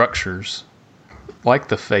some structures like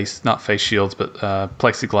not face shields, but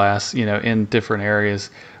plexiglass, in different areas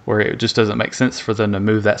where it just doesn't make sense for them to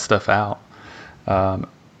move that stuff out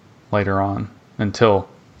later on until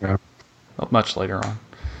much later on.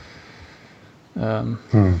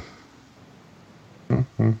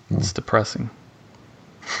 It's depressing.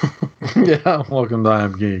 Yeah, welcome to I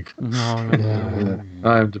Am Geek.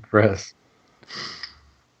 I am depressed.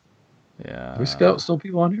 Yeah. We still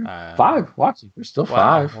people on here? 5 watching. There's still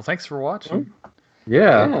 5. Well, thanks for watching.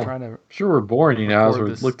 Yeah. I'm sure we're boring you now as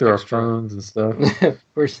we look through our phones and stuff.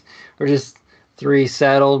 we're just 3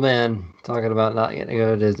 sad old men talking about not getting to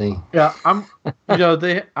go to Disney. Yeah, I'm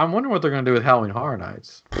wondering what they're going to do with Halloween Horror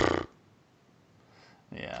Nights.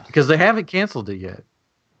 Yeah. Because they haven't canceled it yet.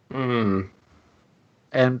 Mm.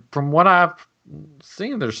 And from what I've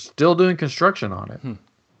seen, they're still doing construction on it.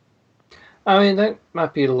 I mean, that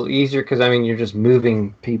might be a little easier because, you're just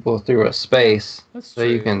moving people through a space. That's so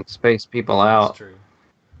true. You can space people out. That's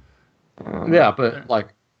true. Yeah, but,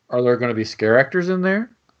 are there going to be scare actors in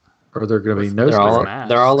there? Or are there going to be no scare actors?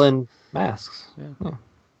 They're all in masks. Yeah.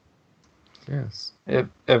 Yes.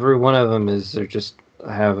 Every one of them they just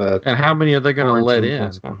have a... And how many are they going to let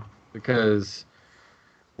in? Because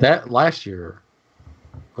that last year,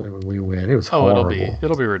 when we went, it was horrible.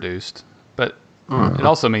 It'll be reduced. But it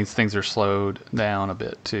also means things are slowed down a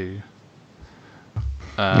bit, too.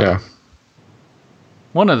 Yeah.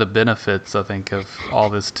 One of the benefits, I think, of all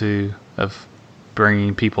this, too, of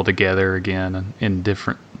bringing people together again and in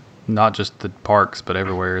different, not just the parks, but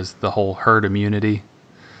everywhere, is the whole herd immunity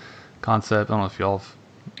concept. I don't know if y'all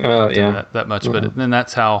have that much, but then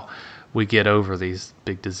that's how we get over these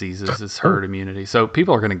big diseases, is herd immunity. So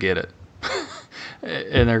people are going to get it.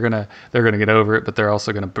 And they're gonna get over it, but they're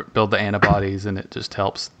also gonna build the antibodies, and it just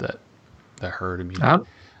helps the herd immunity.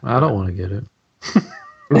 I don't want to get it.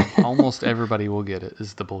 Almost everybody will get it,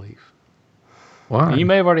 is the belief. Why? And you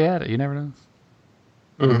may have already had it. You never know.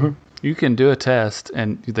 Mm-hmm. You can do a test,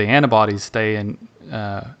 and the antibodies stay in,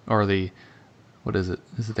 or the, what is it?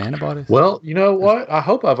 Is it the antibodies? Well, you know what? I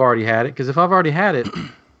hope I've already had it, because if I've already had it,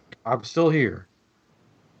 I'm still here.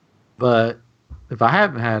 But if I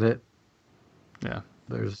haven't had it, yeah,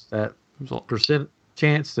 there's that percent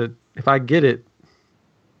chance that if I get it,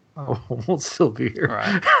 I won't still be here.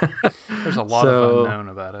 Right. There's a lot of unknown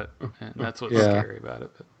about it, and that's what's scary about it.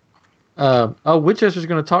 But. Winchester's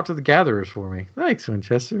going to talk to the gatherers for me. Thanks,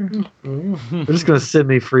 Winchester. They're just going to send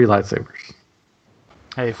me free lightsabers.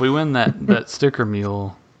 Hey, if we win that sticker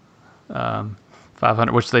mule,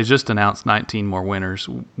 500, which they just announced 19 more winners,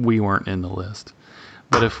 we weren't in the list.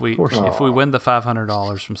 But if we win the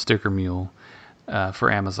 $500 from Sticker Mule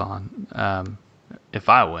for Amazon, if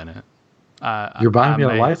I win it, You're buying me a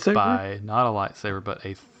may lightsaber? buy not a lightsaber, but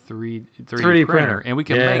a 3D 3D printer, printer. and we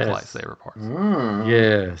can make lightsaber parts.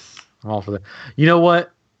 Yes, I'm all for that. You know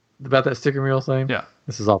what about that sticker mule thing? Yeah.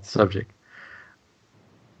 This is off the subject.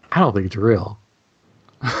 I don't think it's real.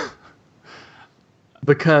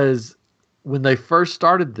 Because when they first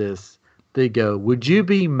started this, they go, "Would you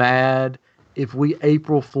be mad if we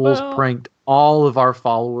April Fool's pranked all of our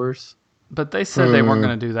followers?" But they said they weren't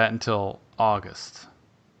going to do that until August.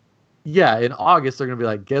 Yeah, in August they're going to be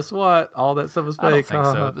like, "Guess what? All that stuff was fake." I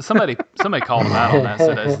don't think so. Somebody called them out on that.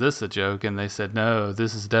 Said, "Is this a joke?" And they said, "No,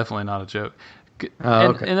 this is definitely not a joke."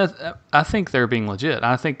 And I think they're being legit.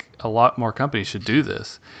 I think a lot more companies should do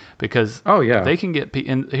this because they can get.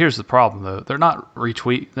 And here's the problem though: they're not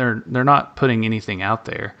They're not putting anything out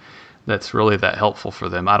there that's really that helpful for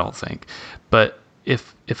them. I don't think. But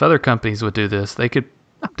if other companies would do this, they could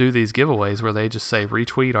do these giveaways where they just say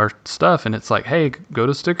retweet our stuff, and it's like, hey, go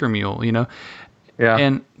to Sticker Mule, Yeah.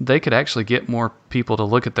 And they could actually get more people to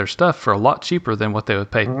look at their stuff for a lot cheaper than what they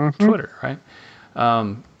would pay Twitter, right?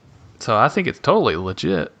 So I think it's totally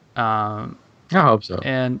legit. I hope so.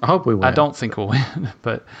 And I hope we win. I don't think we'll win,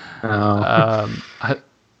 but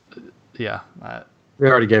they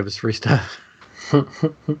already gave us free stuff.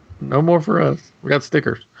 No more for us. We got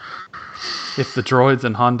stickers. If the droids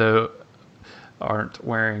and Hondo aren't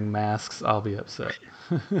wearing masks, I'll be upset.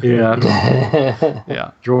 Yeah.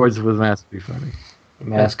 Yeah. Droids with masks would be funny.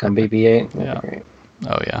 Mask on BB-8. Yeah. Great.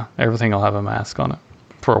 Oh yeah. Everything will have a mask on it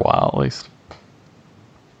for a while at least.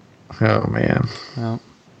 Oh man. Well,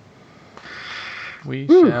 we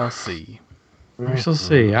shall see. We shall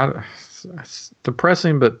see. It's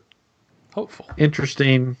depressing, but hopeful,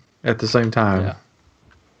 interesting at the same time. Yeah.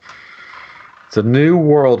 It's a new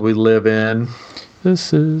world we live in.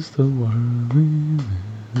 This is the world we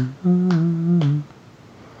live in.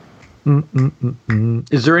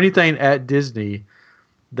 Is there anything at Disney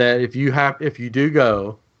that if you do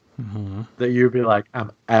go, that you'd be like,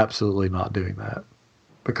 I'm absolutely not doing that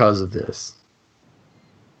because of this?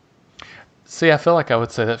 See, I feel like I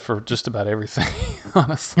would say that for just about everything,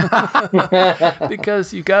 honestly.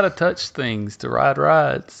 Because you got to touch things to ride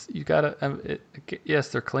rides. You got to. Yes,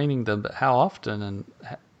 they're cleaning them, but how often? And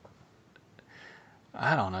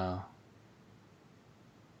I don't know.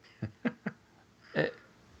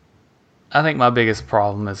 I think my biggest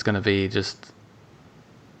problem is going to be just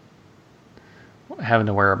having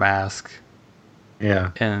to wear a mask.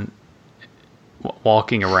 Yeah. And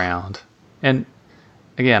walking around. And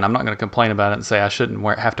again, I'm not going to complain about it and say I shouldn't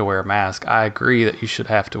have to wear a mask. I agree that you should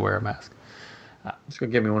have to wear a mask. It's going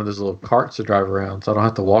to get me one of those little carts to drive around so I don't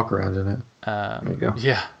have to walk around in it. There you go.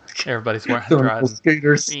 Yeah. Everybody's driving.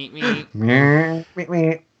 Scooters. I don't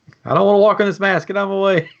want to walk on this mask. Get out of my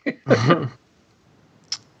way.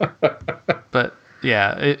 But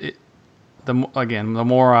yeah, the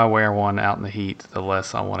more I wear one out in the heat, the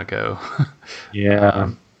less I want to go. Yeah.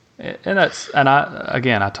 And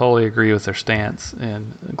I totally agree with their stance,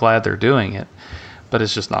 and I'm glad they're doing it, but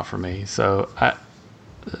it's just not for me. So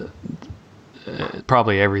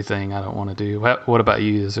probably everything I don't want to do. What about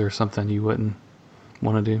you? Is there something you wouldn't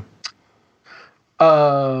want to do?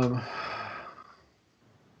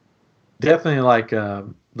 Definitely like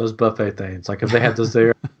those buffet things. Like if they had those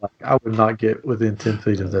there, like, I would not get within 10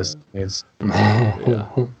 feet of those things. Yeah.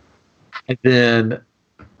 And then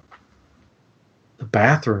the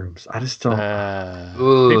bathrooms. I just don't.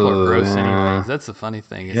 People are gross anyways. That's the funny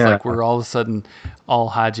thing. It's like we're all of a sudden all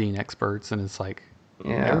hygiene experts, and it's like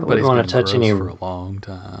everybody's been gross for a long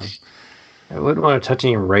time. I wouldn't want to touch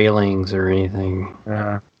any railings or anything.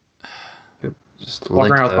 Just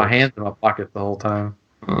walk around with my hands in my pocket the whole time.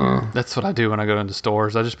 That's what I do when I go into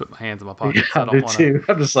stores. I just put my hands in my pockets. Yeah, I do too.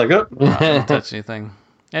 I'm just like, not touch anything,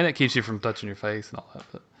 and it keeps you from touching your face and all that.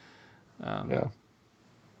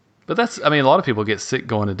 But but a lot of people get sick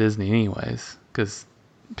going to Disney anyways because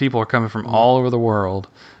people are coming from all over the world,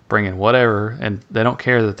 bringing whatever, and they don't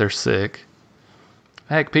care that they're sick.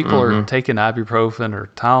 Heck, people are taking ibuprofen or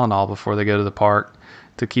Tylenol before they go to the park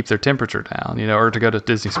to keep their temperature down, or to go to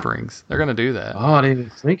Disney Springs. They're going to do that. Oh, I didn't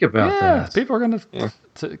even think about that. Yeah, people are going to.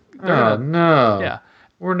 No. Yeah.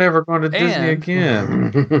 We're never going to Disney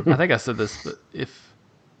again. I think I said this, but if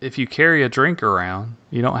you carry a drink around,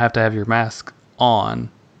 you don't have to have your mask on.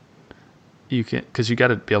 You can, because you got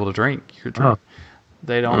to be able to drink your drink.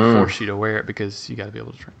 They don't force you to wear it because you got to be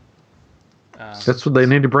able to drink. That's what they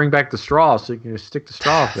need to bring back the straws so you can just stick the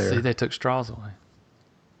straw up there. See, they took straws away.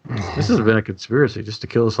 This has been a conspiracy just to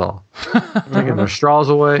kill us all. Taking their straws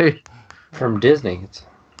away from Disney.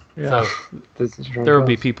 So there will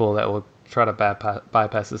be people that will try to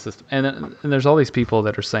bypass the system. And there's all these people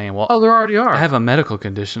that are saying, well, there already are. I have a medical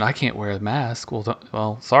condition. I can't wear a mask.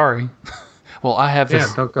 Well, sorry. Well, I have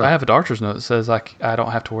I have a doctor's note that says I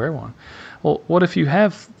don't have to wear one. Well, what if you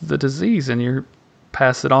have the disease and you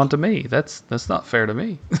pass it on to me? That's not fair to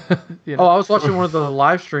me. You know? I was watching one of the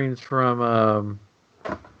live streams from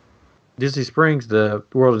Disney Springs, the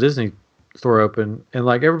World of Disney store open, and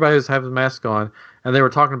like everybody was having a mask on, and they were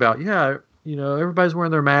talking about, everybody's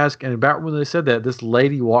wearing their mask, and about when they said that, this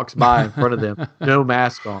lady walks by in front of them, no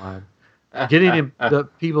mask on, getting in the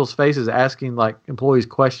people's faces, asking like employees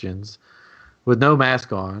questions with no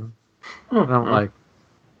mask on. And I'm like,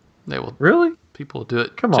 they will really? People do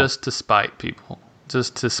it just to spite people,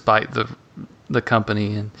 just to spite the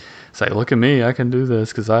company and say, look at me, I can do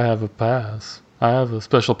this because I have a pass. I have a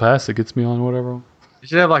special pass that gets me on whatever. You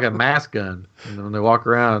should have like a mask gun. When they walk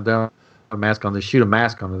around and don't have a mask on, they shoot a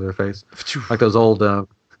mask onto their face, like those old net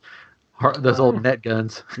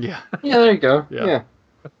guns. Yeah. Yeah, there you go. Yeah.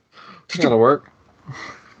 That'll work.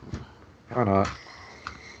 Why not?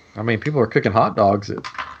 I mean, people are cooking hot dogs at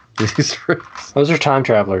these rooms. Those are time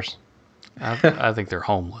travelers. I think they're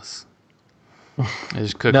homeless. They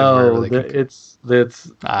just cook wherever they can.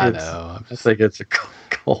 I know. I think it's a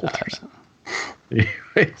cold.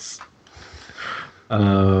 Anyways.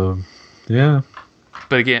 Yeah.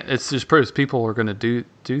 But again, it just proves people are going to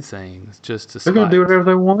do things just to. They're going to do whatever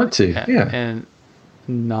they want to. And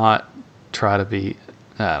not try to be.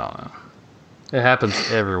 I don't know. It happens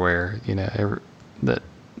everywhere. That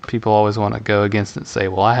people always want to go against it and say,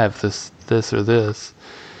 "Well, I have this, or this."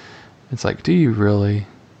 It's like, do you really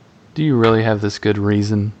have this good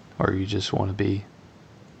reason, or you just want to be?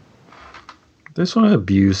 They just want to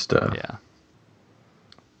abuse stuff. Yeah.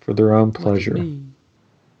 For their own pleasure.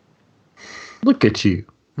 Look at you.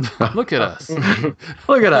 Look at us.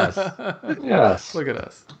 Look at us. Yes. Look at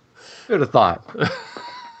us. Who'd have thought?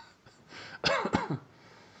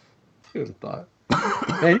 Who'd have thought?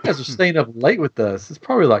 Man, you guys are staying up late with us. It's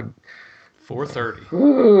probably like 4:30.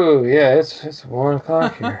 Ooh, yeah, it's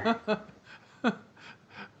 1:00 here.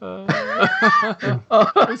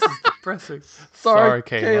 This is depressing. Sorry,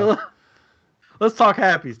 Kayla. Let's talk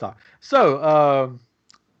happy stuff. So,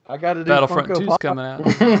 I got to do Battlefront Funko 2's Pop. coming out.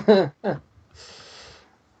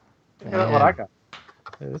 What I got.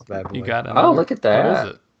 This bad boy. You got it. Oh, look at that. What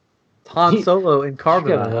is it? Han Solo in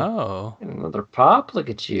carbonite. Oh. Another pop. Look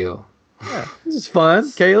at you. Yeah, this is fun,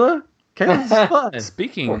 Kayla. This is fun.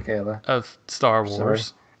 Speaking Kayla. of Star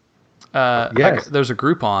Wars, yes. there's a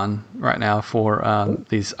Groupon right now for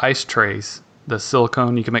these ice trays. The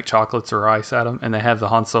silicone, you can make chocolates or ice out of them, and they have the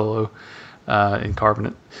Han Solo in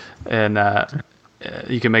carbonate. And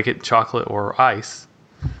you can make it chocolate or ice.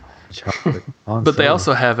 Chocolate. But they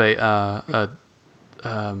also have a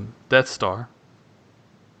Death Star.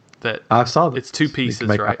 That I saw that. It's two pieces,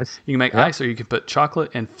 right? Ice. You can make ice, or you can put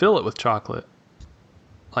chocolate and fill it with chocolate.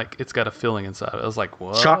 Like it's got a filling inside of it. I was like,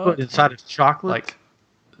 what? Chocolate inside of chocolate? Like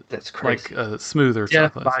that's crazy. Like smoother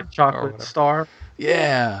chocolate. By Chocolate Star.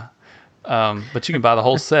 Yeah. But you can buy the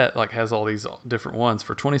whole set. Like has all these different ones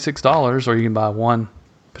for $26, or you can buy one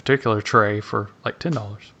particular tray for like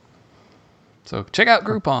 $10. So check out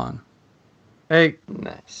Groupon. Hey,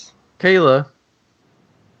 nice, Kayla.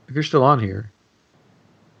 If you're still on here,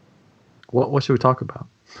 what should we talk about?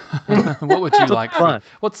 What would you like? Fun.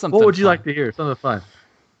 What's something? What would you fun? like to hear? Something fun.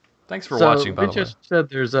 Thanks for watching. By we the way, just said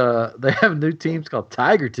they have new teams called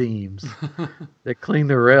Tiger Teams that clean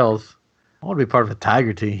their rails. I want to be part of a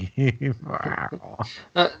Tiger team.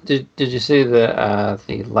 Did you see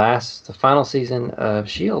the final season of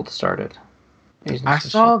Shield started? I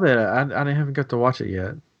saw that. I haven't got to watch it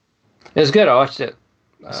yet. It was good. I watched it.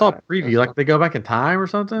 I saw a preview. Like they go back in time or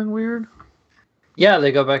something weird. Yeah,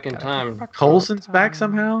 they go back in time. Colson's back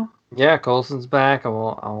somehow. Yeah, Colson's back. I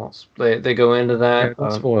won't. They go into that. Yeah,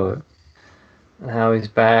 don't spoil it. And how he's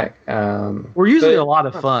back. We're usually a lot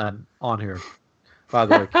of fun on here. By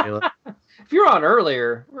the way, Caleb. If you're on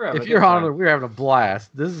earlier, we're having a blast.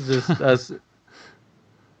 This is just us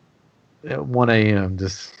at 1 a.m.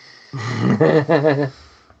 Just. I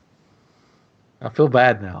feel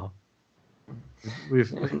bad now.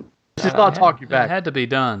 We've just not talk you back. It had to be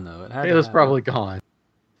done though. Caleb's probably gone.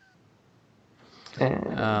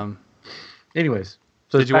 Anyways,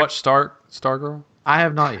 so did you watch Stargirl? I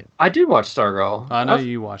have not yet. I did watch Stargirl. I know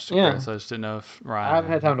you watched it, Chris. I just didn't know if Ryan. I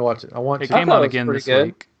haven't had time to watch it. It came on again this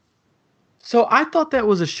week. So I thought that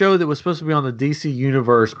was a show that was supposed to be on the DC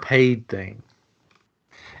Universe paid thing.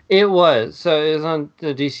 It was. So it was on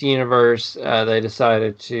the DC Universe. They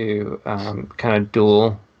decided to kind of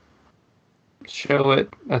dual show it.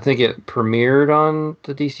 I think it premiered on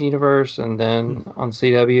the DC Universe and then on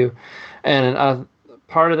CW. And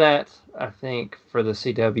part of that, I think, for the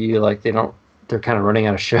CW, like they're kind of running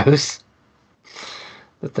out of shows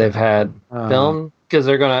that they've had filmed because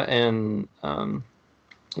they're gonna in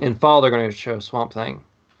fall they're gonna show Swamp Thing.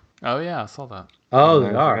 Oh yeah, I saw that. Oh,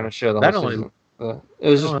 they're gonna show the whole season. It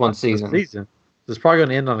was just one season. It's probably going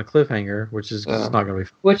to end on a cliffhanger, which is just not going to be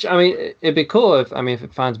fun. Which, I mean, it'd be cool if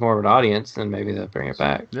it finds more of an audience, then maybe they'll bring it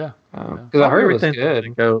back. Yeah. Because I heard it was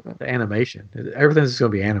good. Go to animation. Everything's just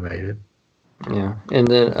going to be animated. Yeah. And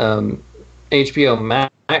then HBO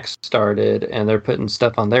Max started, and they're putting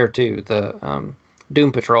stuff on there, too. The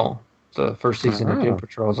Doom Patrol. The first season of Doom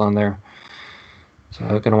Patrol is on there. So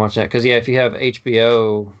I'm going to watch that. Because, if you have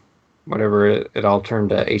HBO, whatever, it all turned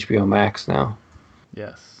to HBO Max now.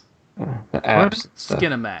 Yes. The apps.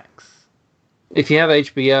 Skinamax. If you have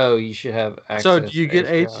HBO, you should have access. So do you get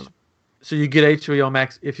So you get HBO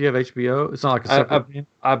Max if you have HBO? It's not like a separate thing?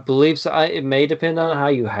 I believe so. It may depend on how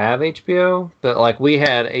you have HBO, but like we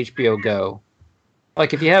had HBO Go.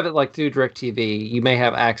 Like if you have it like through DirecTV, you may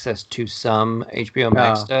have access to some HBO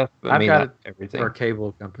Max stuff, but I've got everything. For a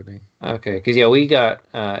cable company. Okay, because we got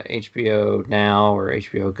HBO Now or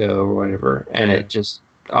HBO Go or whatever, and it just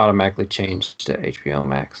automatically changed to HBO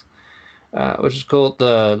Max. Which is cool.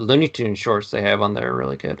 The Looney Tunes shorts they have on there are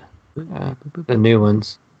really good. The new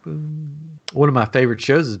ones. One of my favorite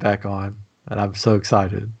shows is back on, and I'm so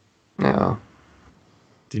excited. No.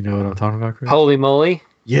 Do you know what I'm talking about, Chris? Holy moly!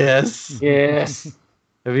 Yes. Yes.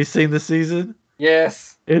 Have you seen this season?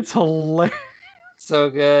 Yes. It's hilarious. So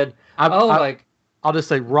good. I'll just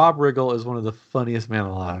say Rob Riggle is one of the funniest men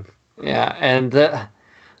alive. Yeah, and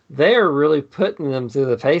they are really putting them through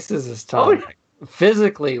the paces this time. Oh, yeah.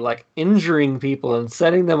 Physically, like injuring people and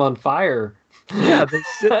setting them on fire. Yeah, they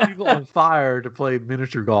set people on fire to play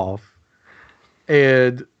miniature golf,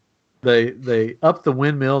 and they upped the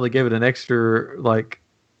windmill. They gave it an extra like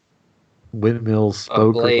windmill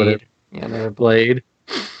spoke or whatever. Yeah, another blade.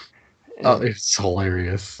 Oh, it's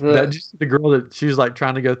hilarious. The girl that she was like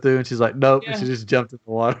trying to go through, and she's like, nope, and she just jumped in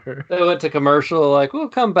the water. They went to commercial, like, we'll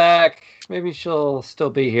come back. Maybe she'll still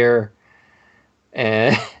be here.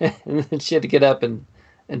 And then she had to get up and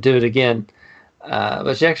do it again.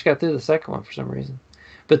 But she actually got through the second one for some reason.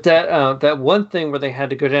 But that one thing where they had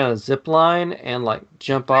to go down a zip line and like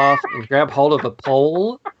jump off and grab hold of a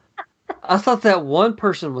pole, I thought that one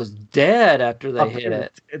person was dead after they hit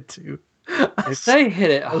it. Did too. They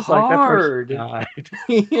hit it hard.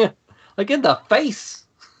 Yeah, like in the face,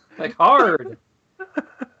 like hard.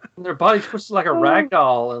 And their body twisted like a rag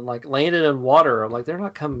doll and like landed in water. I'm like, they're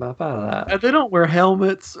not coming up out of that. And they don't wear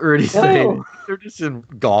helmets or anything. No. They're just in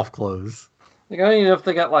golf clothes. Like I don't even know if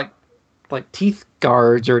they got like teeth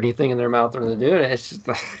guards or anything in their mouth when they're doing it. It's just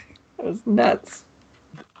it's nuts.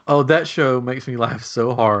 Oh, that show makes me laugh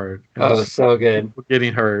so hard. It's so good.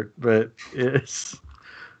 Getting hurt, but it's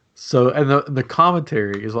so, and the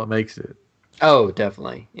commentary is what makes it. Oh,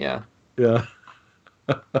 definitely. Yeah. Yeah.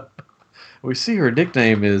 We see her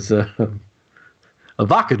nickname is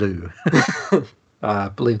Avocado. I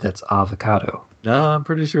believe that's avocado. No, I'm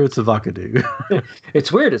pretty sure it's Avocado.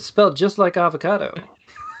 It's weird. It's spelled just like avocado.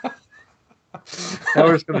 Now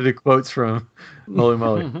we're just going to do quotes from Holy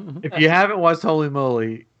Moly. If you haven't watched Holy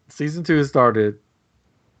Moly, season 2 has started.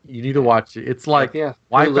 You need to watch it. It's like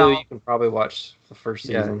Wipeout. You can probably watch the first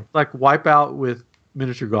season. It's like Wipeout with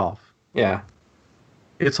miniature golf. Yeah.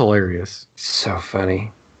 It's hilarious. So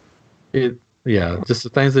funny. Just the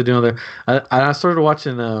things they do on there. I started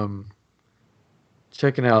watching,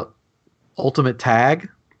 checking out Ultimate Tag.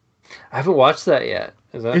 I haven't watched that yet.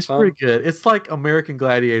 Is that fun? Pretty good. It's like American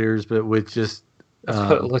Gladiators, but with just that's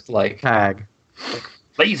what it looked like. Tag. Like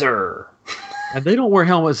laser. And they don't wear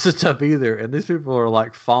helmets and stuff either. And these people are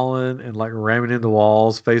like falling and like ramming into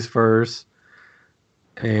walls face first.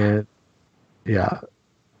 And yeah,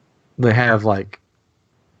 they have like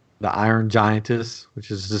the Iron Giantess,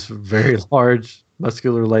 which is just a very large,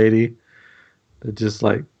 muscular lady that just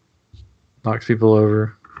like knocks people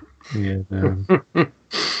over. And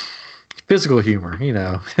physical humor,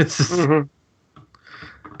 It's just,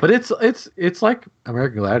 but it's like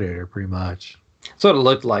American Gladiator pretty much. That's what it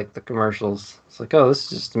looked like, the commercials. It's like, oh, this is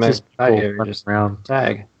just American Gladiator, just around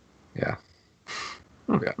tag. Yeah.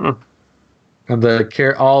 Yeah. And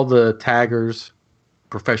all the taggers,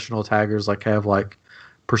 professional taggers, like have like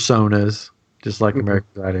personas, just like American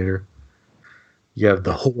Gladiator. You have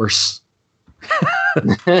the horse.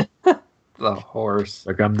 The horse.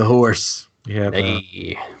 Like I'm the horse. You have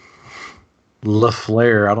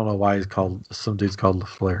LaFleur. I don't know why some dude's called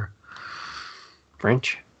LaFleur.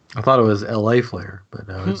 French? I thought it was L.A. Flair, but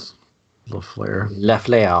no, it's LaFleur.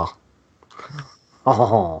 LaFleur.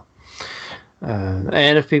 Oh.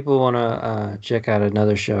 And if people want to check out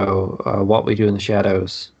another show, What We Do in the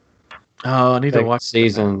Shadows. Oh, I need to watch.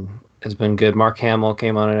 Season has been good. Mark Hamill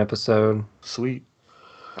came on an episode. Sweet.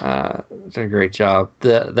 Did a great job.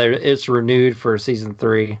 It's renewed for season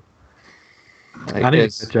 3. I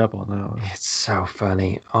need to catch up on that one. It's so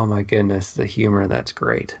funny. Oh my goodness, the humor, that's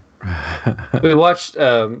great. We watched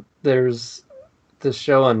there's this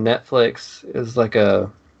show on Netflix is like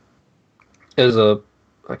a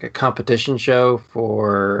competition show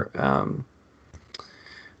for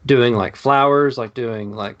doing like flowers, like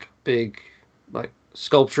doing like big like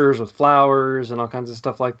sculptures with flowers and all kinds of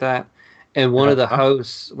stuff like that. And one of the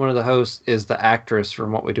hosts is the actress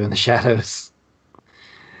from What We Do in the Shadows.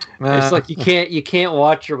 It's like you can't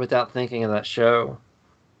watch her without thinking of that show.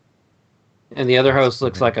 And the other host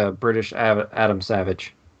looks like a British Adam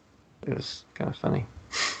Savage. It was kind of funny.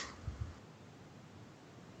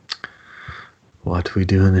 What We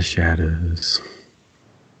Do in the Shadows.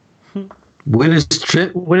 When is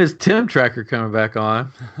Tim Tracker coming back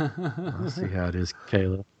on? Let's see how it is,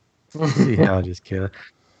 Kayla.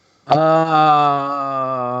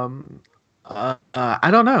 I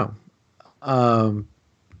don't know.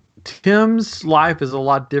 Tim's life is a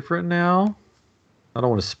lot different now. I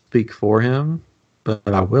don't want to speak for him, but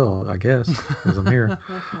I will, I guess, because I'm here.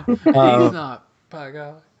 He's not, by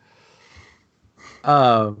God.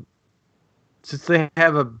 Since they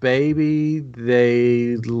have a baby,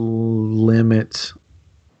 they limit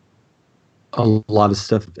a lot of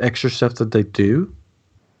stuff, extra stuff that they do.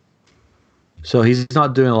 So he's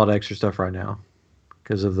not doing a lot of extra stuff right now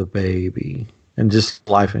because of the baby and just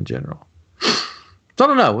life in general. So I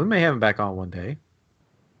don't know. We may have him back on one day.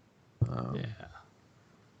 Yeah.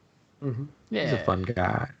 Mm-hmm. Yeah. He's a fun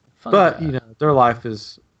guy. But you know, their life's a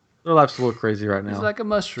little crazy right now. He's like a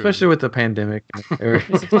mushroom. Especially with the pandemic and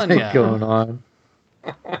everything going on.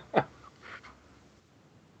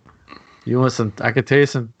 You want some? I could tell you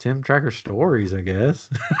some Tim Tracker stories, I guess.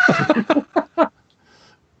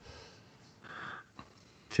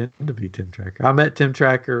 Tend to be Tim Tracker. I met Tim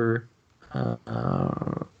Tracker at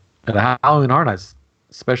a Halloween Horror Nights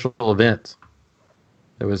special event.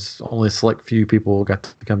 There was only a select few people got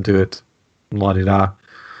to come to it. La-di-da.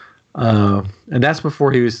 And that's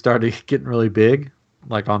before he started getting really big,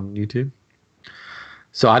 like on YouTube.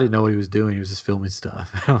 So I didn't know what he was doing. He was just filming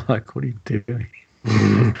stuff. I'm like, what are you doing?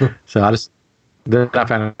 So then I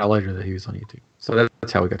found out later that he was on YouTube. So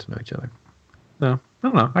that's how we got to know each other. So I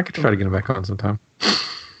don't know. I could try to get him back on sometime.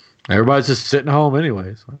 Everybody's just sitting home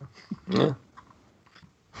anyway. So. Yeah.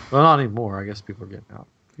 Well, not anymore. I guess people are getting out.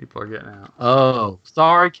 People are getting out. Oh,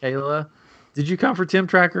 sorry, Kayla. Did you come for Tim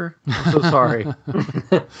Tracker? I'm so sorry.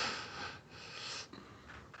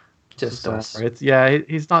 Just us.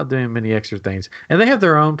 He's not doing many extra things. And they have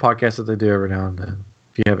their own podcast that they do every now and then.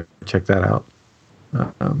 If you haven't checked that out.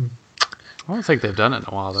 I don't think they've done it in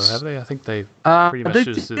a while, though, have they? I think they've pretty much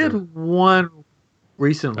just did one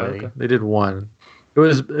recently. Oh, okay. They did one. It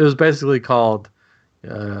was basically called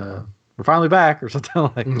 "We're Finally Back" or something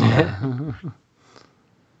like that.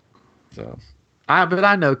 So, but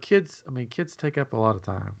I know kids. I mean, kids take up a lot of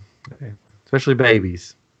time, especially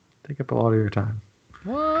babies. Take up a lot of your time.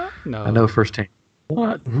 What? No, I know firsthand.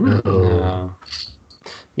 What? No.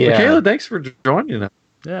 Yeah. But Kayla, thanks for joining us.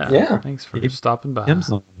 Yeah. Thanks for stopping by. Thanks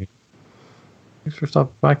for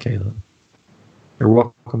stopping by, Kayla. You're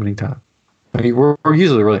welcome anytime. I mean, we're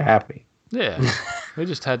usually really happy. Yeah, we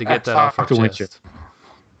just had to get that off our chest.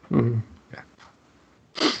 Mm-hmm. Yeah.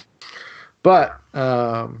 But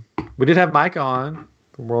we did have Micah on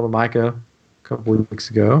from World of Micah a couple of weeks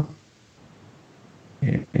ago,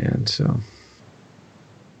 and so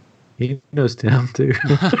he knows Tim too.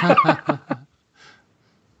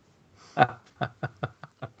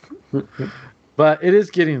 But it is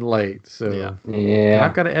getting late, so yeah.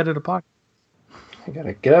 I've got to edit a podcast. I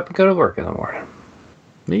gotta get up and go to work in the morning.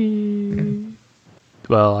 Me.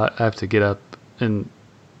 Well, I have to get up and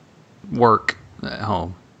work at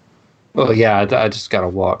home. Well, yeah, I just gotta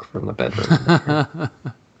walk from the bedroom.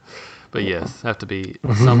 But yes, have to be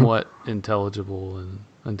somewhat intelligible and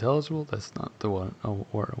intelligible. That's not the word I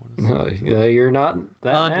want to say. No, you're not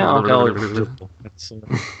that now. Unintelligible.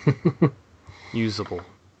 Usable.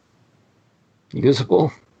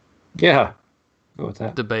 Usable. Yeah. Go with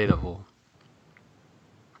that. Debatable.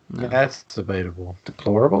 No. That's debatable.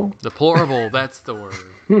 Deplorable? Deplorable, that's the word.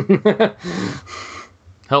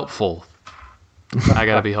 Helpful. I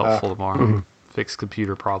gotta be helpful tomorrow. Fix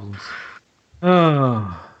computer problems.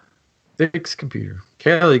 Oh. Fix computer.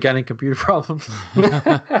 Kelly, got any computer problems?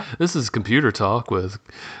 This is Computer Talk with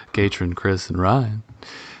Gatrin, Chris, and Ryan.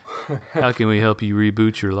 How can we help you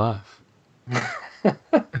reboot your life?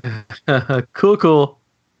 Cool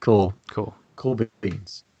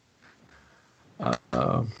beans.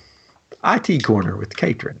 IT corner with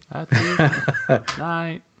Katrin.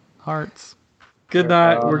 Night, hearts. Good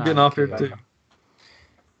night. We're getting off here too.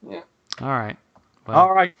 Yeah. All right. Well,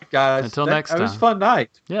 all right, guys. Until next time. It was a fun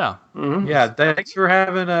night. Yeah. Mm-hmm. Yeah. Thanks for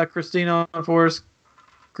having Christina on for us,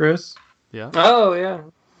 Chris. Yeah. Oh yeah.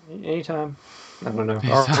 Anytime. I don't know.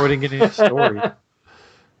 We didn't get any story.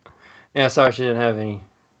 Yeah, sorry she didn't have any.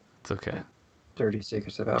 It's okay. Dirty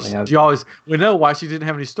secrets about me. We know why she didn't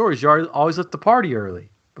have any stories. You always left the party early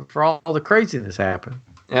before all the craziness happened.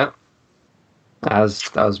 Yep. That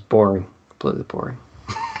was boring. Completely boring.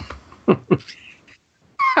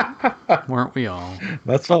 Weren't we all?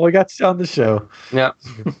 That's why we got you on the show. Yep.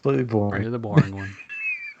 Completely boring. You're the boring one.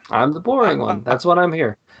 I'm the boring one. That's what I'm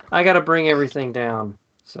here. I got to bring everything down.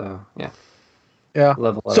 So, yeah. Yeah.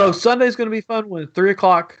 Level it so up. Sunday's going to be fun when 3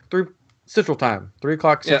 Central Time. 3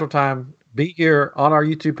 o'clock Central Time. Be here on our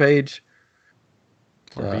YouTube page.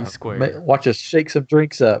 Or be square. Watch us shake some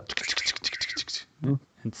drinks up. And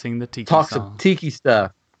sing the tiki song. Some tiki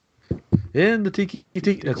stuff. In the tiki.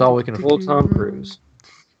 That's all we can afford. Full Tom Cruise.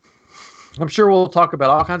 I'm sure we'll talk about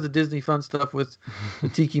all kinds of Disney fun stuff with the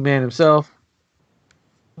Tiki Man himself.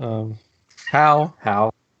 How?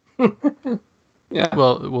 Yeah.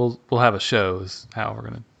 Well, we'll have a show. Is how we're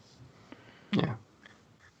gonna. Yeah.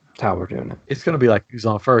 That's how we're doing it. It's gonna be like who's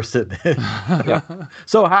on first, isn't it? Yeah.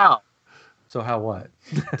 So how? So how what?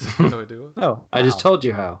 How do we do it? No, I just told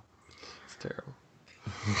you how. It's terrible.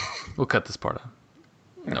 We'll cut this part out.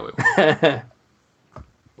 No, we won't.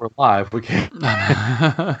 We're live. We can't.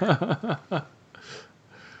 But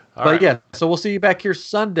right. Yeah, so we'll see you back here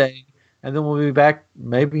Sunday, and then we'll be back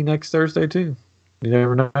maybe next Thursday too. You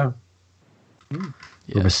never know. Yes.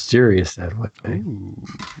 We're mysterious that way. Ooh.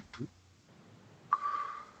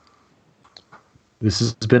 This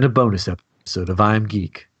has been a bonus episode of I'm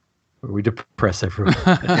Geek, where we depress everyone.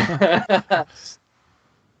 See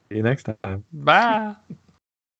you next time. Bye.